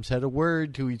 Neither of them said a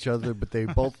word to each other, but they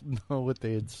both know what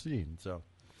they had seen. So,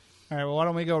 all right, well, why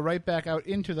don't we go right back out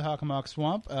into the Hockomock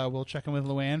Swamp? We'll check in with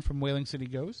Luann from Whaling City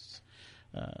Ghosts.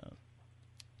 All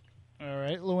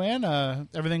right, Luann,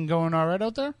 everything going all right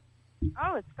out there?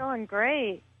 Oh, it's going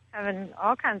great. Having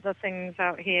all kinds of things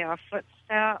out here,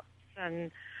 footsteps,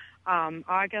 and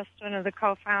August, one of the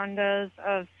co-founders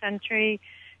of Century,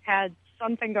 had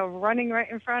something go running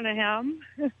right in front of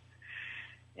him,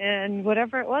 and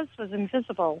whatever it was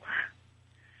invisible.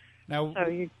 Now,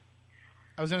 I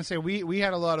was going to say, we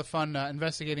had a lot of fun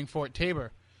investigating Fort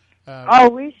Tabor.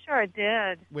 We sure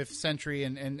did. With Century,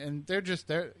 and they're just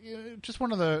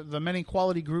one of the many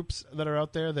quality groups that are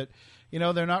out there that,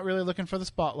 they're not really looking for the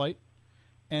spotlight.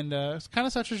 And it's kind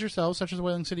of such as yourselves, such as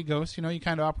Whaling City Ghosts, you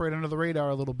kind of operate under the radar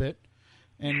a little bit.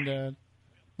 And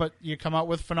but you come out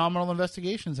with phenomenal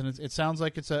investigations, and it sounds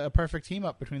like it's a perfect team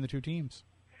up between the two teams.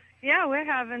 Yeah, we're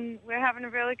having a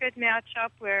really good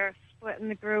matchup. We're splitting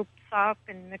the groups up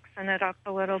and mixing it up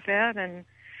a little bit, and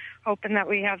hoping that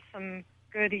we have some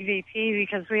good EVP,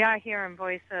 because we are hearing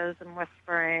voices and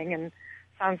whispering, and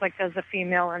sounds like there's a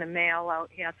female and a male out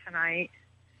here tonight.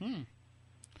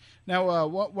 Now,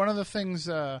 one of the things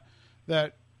that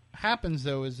that happens,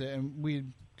 though, is, and we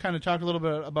kind of talked a little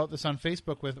bit about this on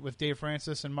Facebook with Dave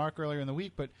Francis and Mark earlier in the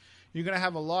week, but you're going to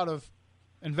have a lot of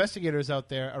investigators out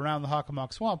there around the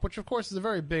Hockomock Swamp, which, of course, is a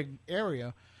very big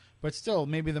area, but still,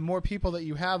 maybe the more people that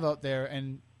you have out there,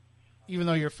 and even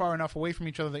though you're far enough away from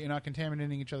each other that you're not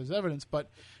contaminating each other's evidence, but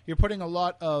you're putting a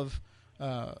lot of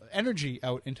energy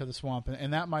out into the swamp,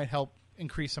 and that might help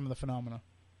increase some of the phenomena.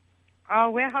 Oh,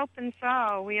 we're hoping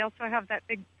so. We also have that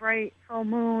big, bright full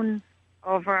moon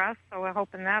over us, so we're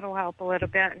hoping that'll help a little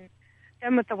bit. And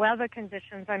then with the weather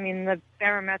conditions, I mean, the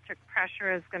barometric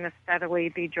pressure is going to steadily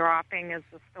be dropping as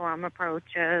the storm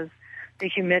approaches. The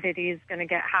humidity is going to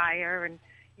get higher, and,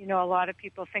 you know, a lot of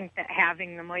people think that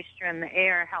having the moisture in the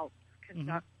air helps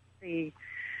conduct the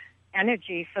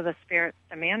energy for the spirits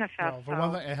to manifest. Well, for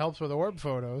one thing, it helps with orb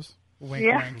photos. Wink,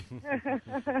 wink.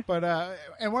 But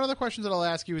and one of the questions that I'll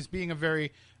ask you is, being a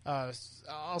very,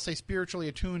 I'll say, spiritually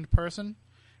attuned person,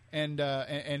 and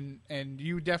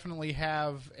you definitely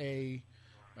have a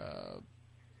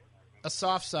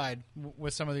soft side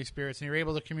with some of these spirits, and you're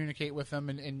able to communicate with them,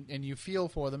 and you feel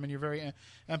for them, and you're very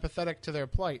empathetic to their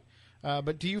plight.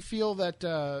 But do you feel that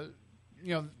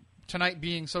tonight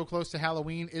being so close to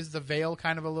Halloween, is the veil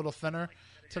kind of a little thinner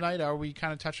tonight? Are we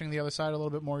kind of touching the other side a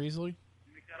little bit more easily?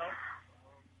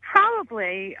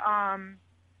 Probably. I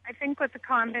think with the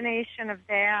combination of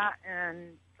that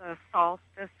and the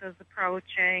solstice is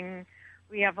approaching,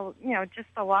 we have just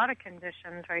a lot of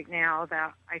conditions right now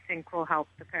that I think will help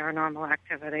the paranormal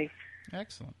activity.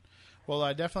 Excellent.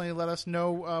 Well, definitely let us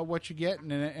know what you get,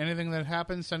 and anything that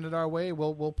happens, send it our way.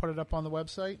 We'll put it up on the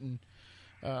website, and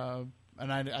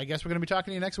I guess we're going to be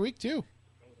talking to you next week too.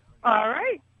 All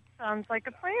right. Sounds like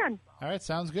a plan. All right,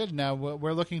 sounds good. Now,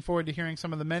 we're looking forward to hearing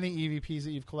some of the many EVPs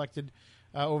that you've collected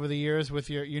over the years with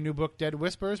your new book, Dead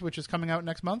Whispers, which is coming out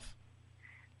next month.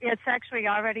 It's actually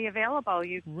already available.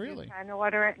 You really can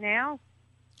order it now.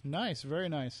 Nice, very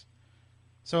nice.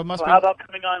 So it must be. How about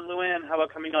coming on, Luann? How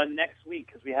about coming on next week?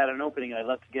 Because we had an opening. I'd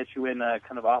love to get you in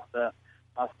kind of off the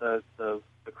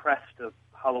crest of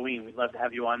Halloween. We'd love to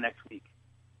have you on next week.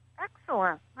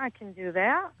 Excellent. I can do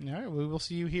that. All right, we will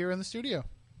see you here in the studio.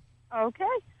 Okay,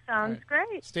 sounds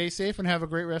great. Stay safe and have a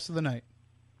great rest of the night.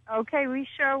 Okay, we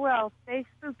sure will. Stay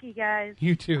spooky, guys.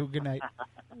 You too. Good night.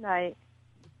 Good night.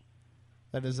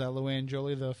 That is Luann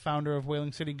Jolie, the founder of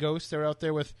Whaling City Ghosts. They're out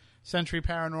there with Century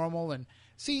Paranormal. And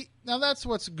see, now that's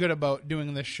what's good about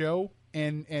doing this show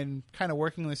and kind of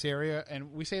working in this area.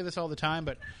 And we say this all the time,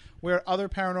 but where other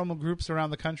paranormal groups around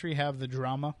the country have the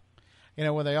drama,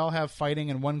 where they all have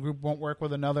fighting and one group won't work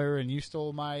with another, and you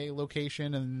stole my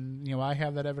location, and I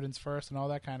have that evidence first, and all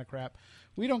that kind of crap.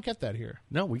 We don't get that here.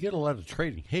 No, we get a lot of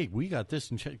trading. Hey, we got this,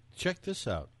 and check this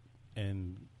out.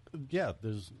 And yeah,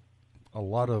 there's a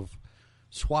lot of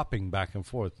swapping back and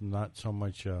forth, not so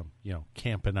much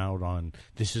camping out on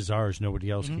this is ours, nobody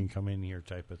else can come in here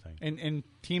type of thing. And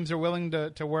teams are willing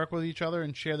to work with each other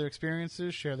and share their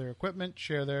experiences, share their equipment,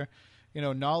 share their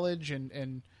knowledge,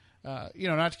 and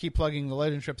not to keep plugging the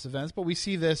Legend Trips events, but we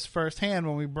see this firsthand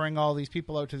when we bring all these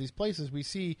people out to these places. We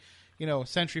see,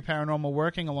 Century Paranormal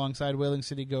working alongside Whaling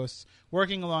City Ghosts,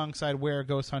 working alongside Where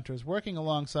Ghost Hunters, working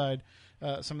alongside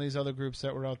some of these other groups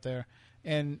that were out there.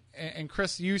 And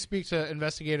Chris, you speak to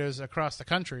investigators across the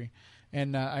country,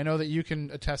 and I know that you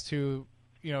can attest to,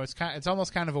 it's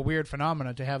almost kind of a weird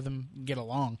phenomenon to have them get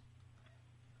along.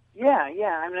 Yeah.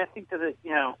 I mean, I think that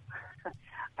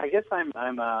I guess I'm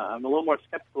a little more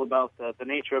skeptical about the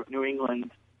nature of New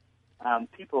England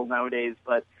people nowadays,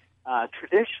 but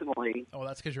traditionally. Oh,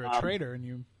 that's because you're a trader and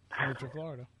you moved to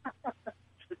Florida.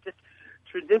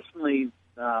 Traditionally,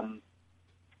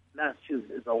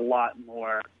 Massachusetts is a lot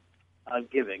more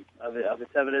giving of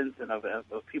its evidence and of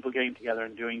people getting together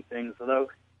and doing things. Although,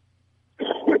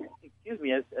 excuse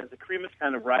me, as the cream is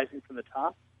kind of rising from the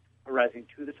top, or rising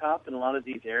to the top in a lot of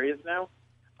these areas now,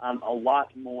 a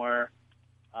lot more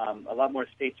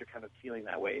states are kind of feeling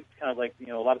that way. It's kind of like,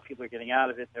 a lot of people are getting out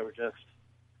of it. They were just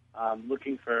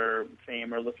looking for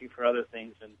fame or looking for other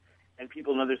things, and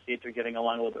people in other states are getting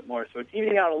along a little bit more. So it's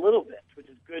evening out a little bit, which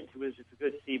is good. It's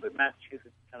good to see, but Massachusetts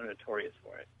is kind of notorious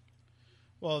for it.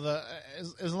 Well,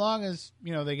 as long as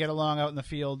they get along out in the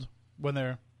field when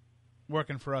they're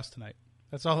working for us tonight,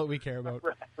 that's all that we care about.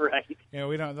 Right.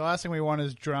 We don't. The last thing we want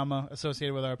is drama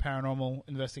associated with our paranormal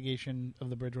investigation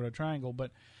of the Bridgewater Triangle. But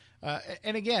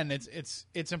and again,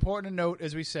 it's important to note,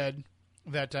 as we said,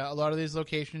 that a lot of these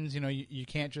locations, you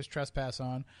can't just trespass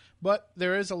on. But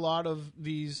there is a lot of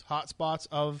these hot spots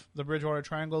of the Bridgewater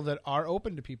Triangle that are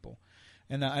open to people.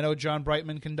 And I know John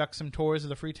Brightman conducts some tours of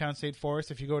the Freetown State Forest.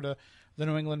 If you go to the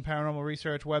New England Paranormal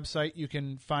Research website, you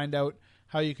can find out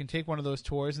how you can take one of those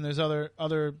tours. And there's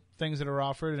other things that are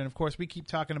offered. And, of course, we keep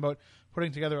talking about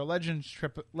putting together a Legend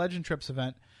Trips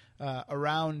event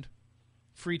around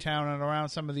Freetown and around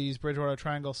some of these Bridgewater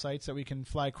Triangle sites that we can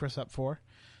fly Chris up for.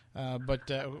 But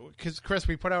because Chris,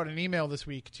 we put out an email this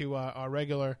week to our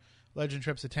regular Legend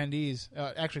Trips attendees,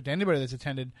 actually to anybody that's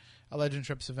attended a Legend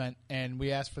Trips event, and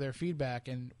we asked for their feedback.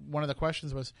 And one of the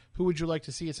questions was, who would you like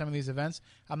to see at some of these events?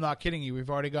 I'm not kidding you. We've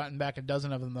already gotten back a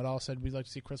dozen of them that all said we'd like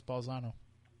to see Chris Balzano.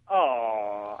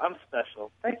 Oh, I'm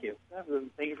special. Thank you.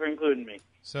 Thank you for including me.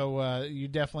 So you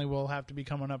definitely will have to be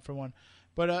coming up for one.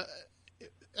 But,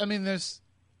 I mean, it's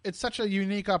such a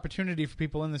unique opportunity for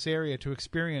people in this area to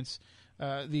experience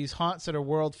these haunts that are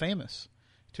world famous,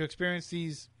 to experience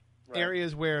these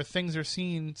areas where things are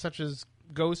seen, such as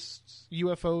ghosts,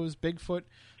 UFOs, Bigfoot,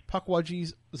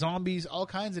 puckwudgies, zombies, all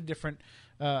kinds of different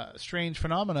strange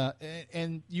phenomena,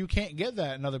 and you can't get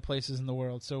that in other places in the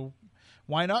world. So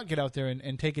why not get out there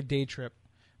and take a day trip?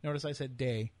 Notice I said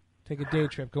day. Take a day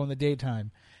trip, go in the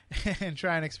daytime, and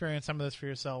try and experience some of this for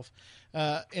yourself.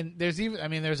 And there's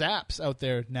there's apps out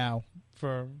there now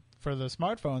for the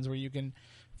smartphones where you can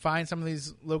find some of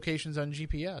these locations on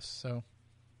GPS. So,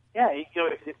 yeah,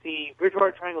 if the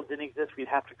Bridgewater Triangle didn't exist, we'd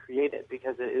have to create it,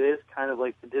 because it is kind of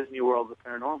like the Disney World of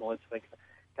paranormal. It's like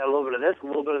got a little bit of this, a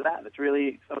little bit of that. It's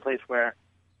really someplace where,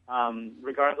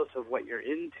 regardless of what you're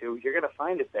into, you're going to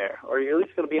find it there, or you're at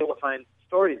least going to be able to find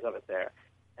stories of it there.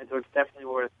 And so it's definitely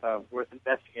worth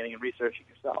investigating and researching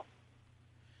yourself.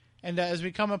 And as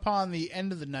we come upon the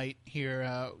end of the night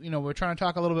here, we're trying to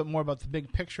talk a little bit more about the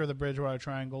big picture of the Bridgewater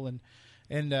Triangle.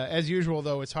 And as usual,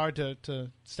 though, it's hard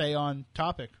to stay on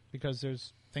topic because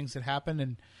there's things that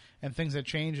happen and things that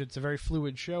change. It's a very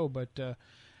fluid show. But,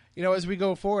 as we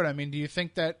go forward, I mean, do you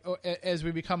think that as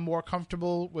we become more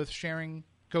comfortable with sharing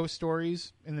ghost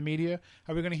stories in the media,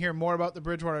 are we going to hear more about the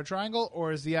Bridgewater Triangle,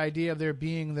 or is the idea of there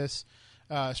being this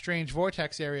strange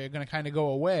vortex area going to kind of go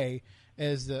away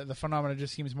as the phenomena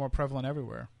just seems more prevalent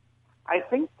everywhere? I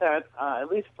think that, at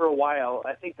least for a while,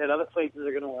 I think that other places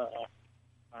are going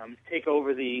to take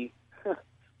over the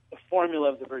formula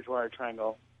of the Bridgewater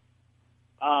Triangle.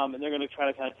 And they're going to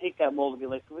try to kind of take that mold and be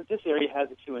like, well, this area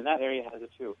has it too, and that area has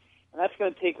it too. And that's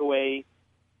going to take away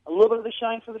a little bit of the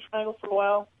shine for the triangle for a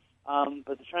while.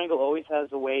 But the triangle always has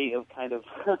a way of kind of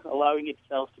allowing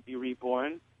itself to be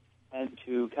reborn and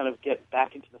to kind of get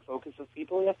back into the focus of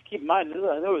people. You have to keep in mind, there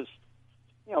was,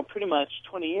 pretty much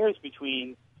 20 years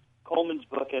between Coleman's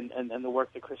book and the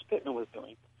work that Chris Pittman was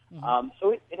doing. Mm-hmm.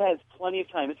 So it has plenty of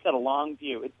time. It's got a long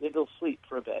view. It'll sleep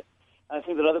for a bit. And I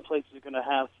think that other places are going to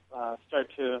have start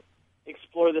to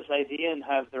explore this idea and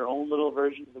have their own little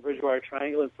version of the Bridgewater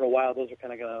Triangle, and for a while those are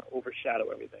kind of going to overshadow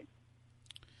everything.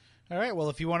 All right, well,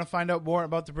 if you want to find out more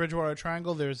about the Bridgewater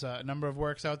Triangle, there's a number of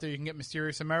works out there. You can get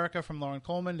Mysterious America from Lauren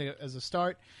Coleman as a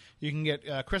start. You can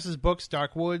get Chris's books,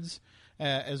 Dark Woods,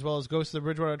 as well as Ghosts of the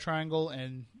Bridgewater Triangle,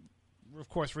 and, of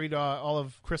course, read all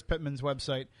of Chris Pittman's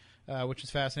website, which is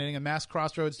fascinating. And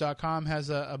MassCrossroads.com has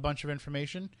a bunch of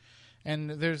information. And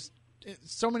there's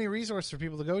so many resources for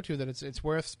people to go to that it's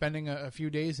worth spending a few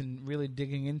days and really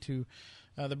digging into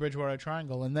the Bridgewater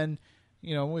Triangle. And then,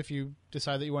 if you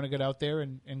decide that you want to get out there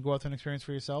and go out there and experience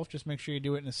for yourself, just make sure you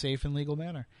do it in a safe and legal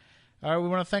manner. All right, we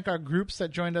want to thank our groups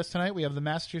that joined us tonight. We have the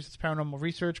Massachusetts Paranormal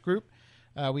Research Group.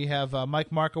 We have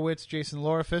Mike Markowitz, Jason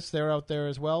Lorifis. They're out there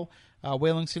as well.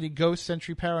 Whaling City Ghost,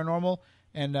 Century Paranormal,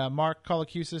 and Mark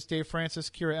Colacusis, Dave Francis,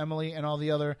 Kira Emily, and all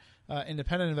the other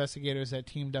independent investigators that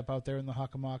teamed up out there in the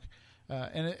Hockomock.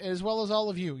 And as well as all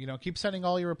of you, keep sending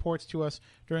all your reports to us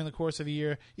during the course of the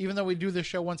year. Even though we do this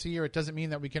show once a year, it doesn't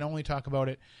mean that we can only talk about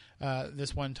it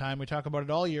this one time. We talk about it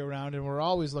all year round, and we're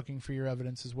always looking for your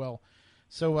evidence as well.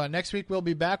 So next week we'll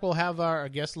be back. We'll have our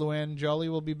guest, Luann Jolly,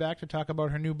 will be back to talk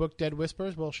about her new book, Dead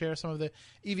Whispers. We'll share some of the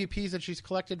EVPs that she's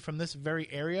collected from this very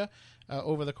area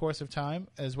over the course of time,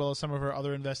 as well as some of her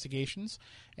other investigations.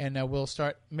 And we'll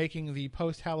start making the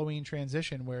post-Halloween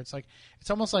transition, where it's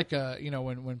almost like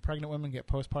when pregnant women get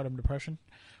postpartum depression,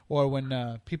 or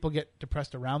when people get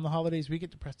depressed around the holidays, we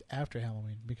get depressed after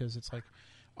Halloween, because it's like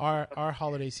our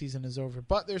holiday season is over,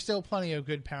 but there's still plenty of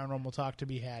good paranormal talk to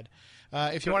be had.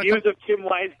 If you want views of Tim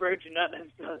Weisberg do not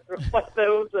reflect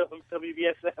those of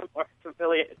WBSM or its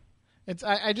affiliates.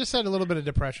 I just said a little bit of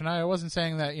depression. I wasn't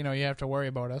saying that you have to worry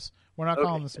about us. We're not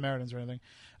calling the Samaritans or anything.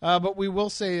 But we will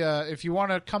say if you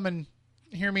want to come and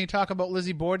hear me talk about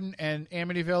Lizzie Borden and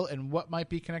Amityville and what might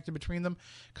be connected between them,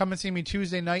 come and see me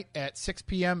Tuesday night at 6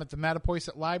 p.m. at the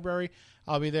Mattapoisett Library.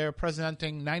 I'll be there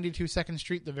presenting 92 2nd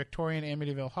Street, the Victorian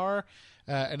Amityville Horror.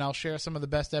 and I'll share some of the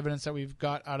best evidence that we've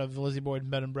got out of the Lizzie Borden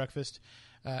Bed and Breakfast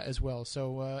as well.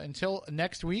 So until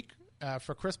next week,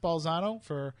 for Chris Balzano,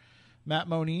 for Matt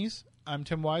Moniz, I'm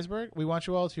Tim Weisberg. We want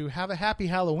you all to have a happy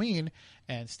Halloween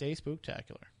and stay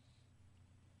spooktacular.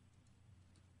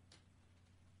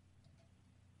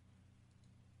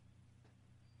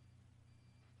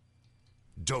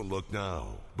 Don't look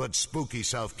now, but spooky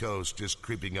South Coast is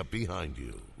creeping up behind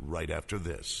you right after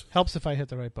this. Helps if I hit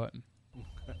the right button.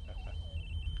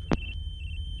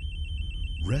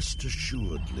 Rest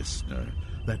assured, listener,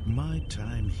 that my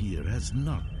time here has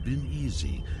not been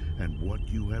easy, and what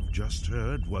you have just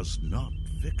heard was not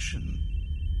fiction.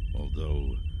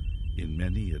 Although, in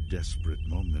many a desperate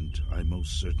moment, I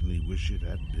most certainly wish it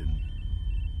had been.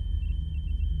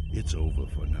 It's over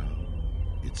for now,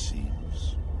 it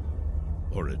seems.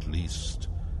 Or at least,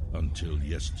 until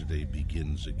yesterday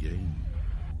begins again.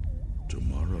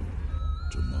 Tomorrow,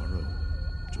 tomorrow,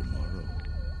 tomorrow,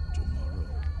 tomorrow, tomorrow.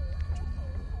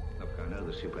 Look, I know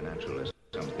the supernatural is...